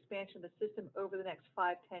with expansion of the system over the next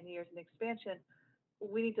 5-10 years in expansion,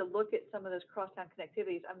 we need to look at some of those crosstown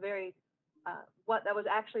connectivities. I'm very, that was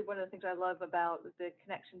actually one of the things I love about the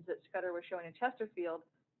connections that Scudder was showing in Chesterfield,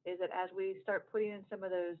 is that as we start putting in some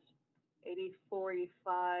of those 84,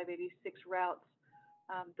 85, 86 routes,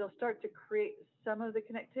 they'll start to create some of the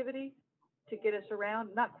connectivity to get us around,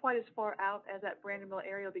 not quite as far out as that Brandon Mill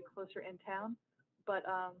area will be closer in town, but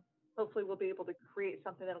hopefully we'll be able to create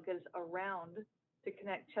something that'll get us around to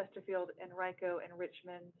connect Chesterfield and Rico and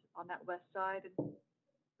Richmond on that west side and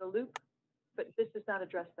the loop. But this does not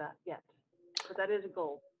address that yet, but that is a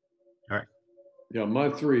goal. All right. Yeah, my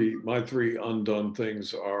three undone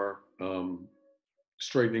things are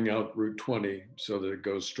straightening out Route 20 so that it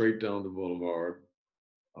goes straight down the boulevard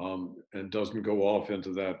and doesn't go off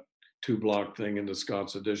into that 2-block thing into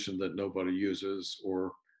Scott's Addition that nobody uses,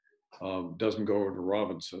 or doesn't go over to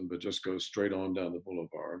Robinson, but just goes straight on down the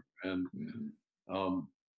boulevard. And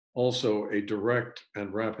also a direct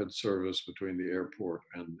and rapid service between the airport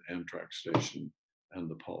and Amtrak station and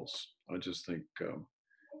the Pulse. I just think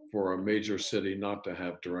for a major city not to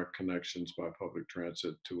have direct connections by public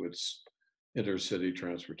transit to its intercity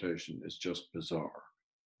transportation is just bizarre.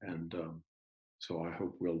 And so I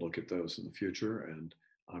hope we'll look at those in the future, and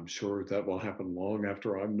I'm sure that will happen long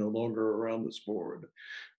after I'm no longer around this board.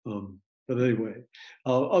 But anyway,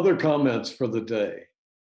 other comments for the day?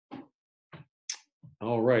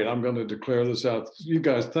 All right, I'm going to declare this out. You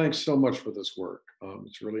guys, thanks so much for this work.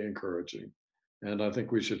 It's really encouraging. And I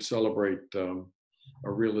think we should celebrate a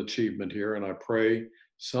real achievement here. And I pray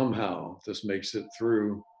somehow this makes it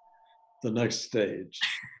through the next stage.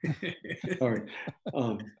 All right,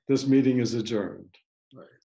 this meeting is adjourned.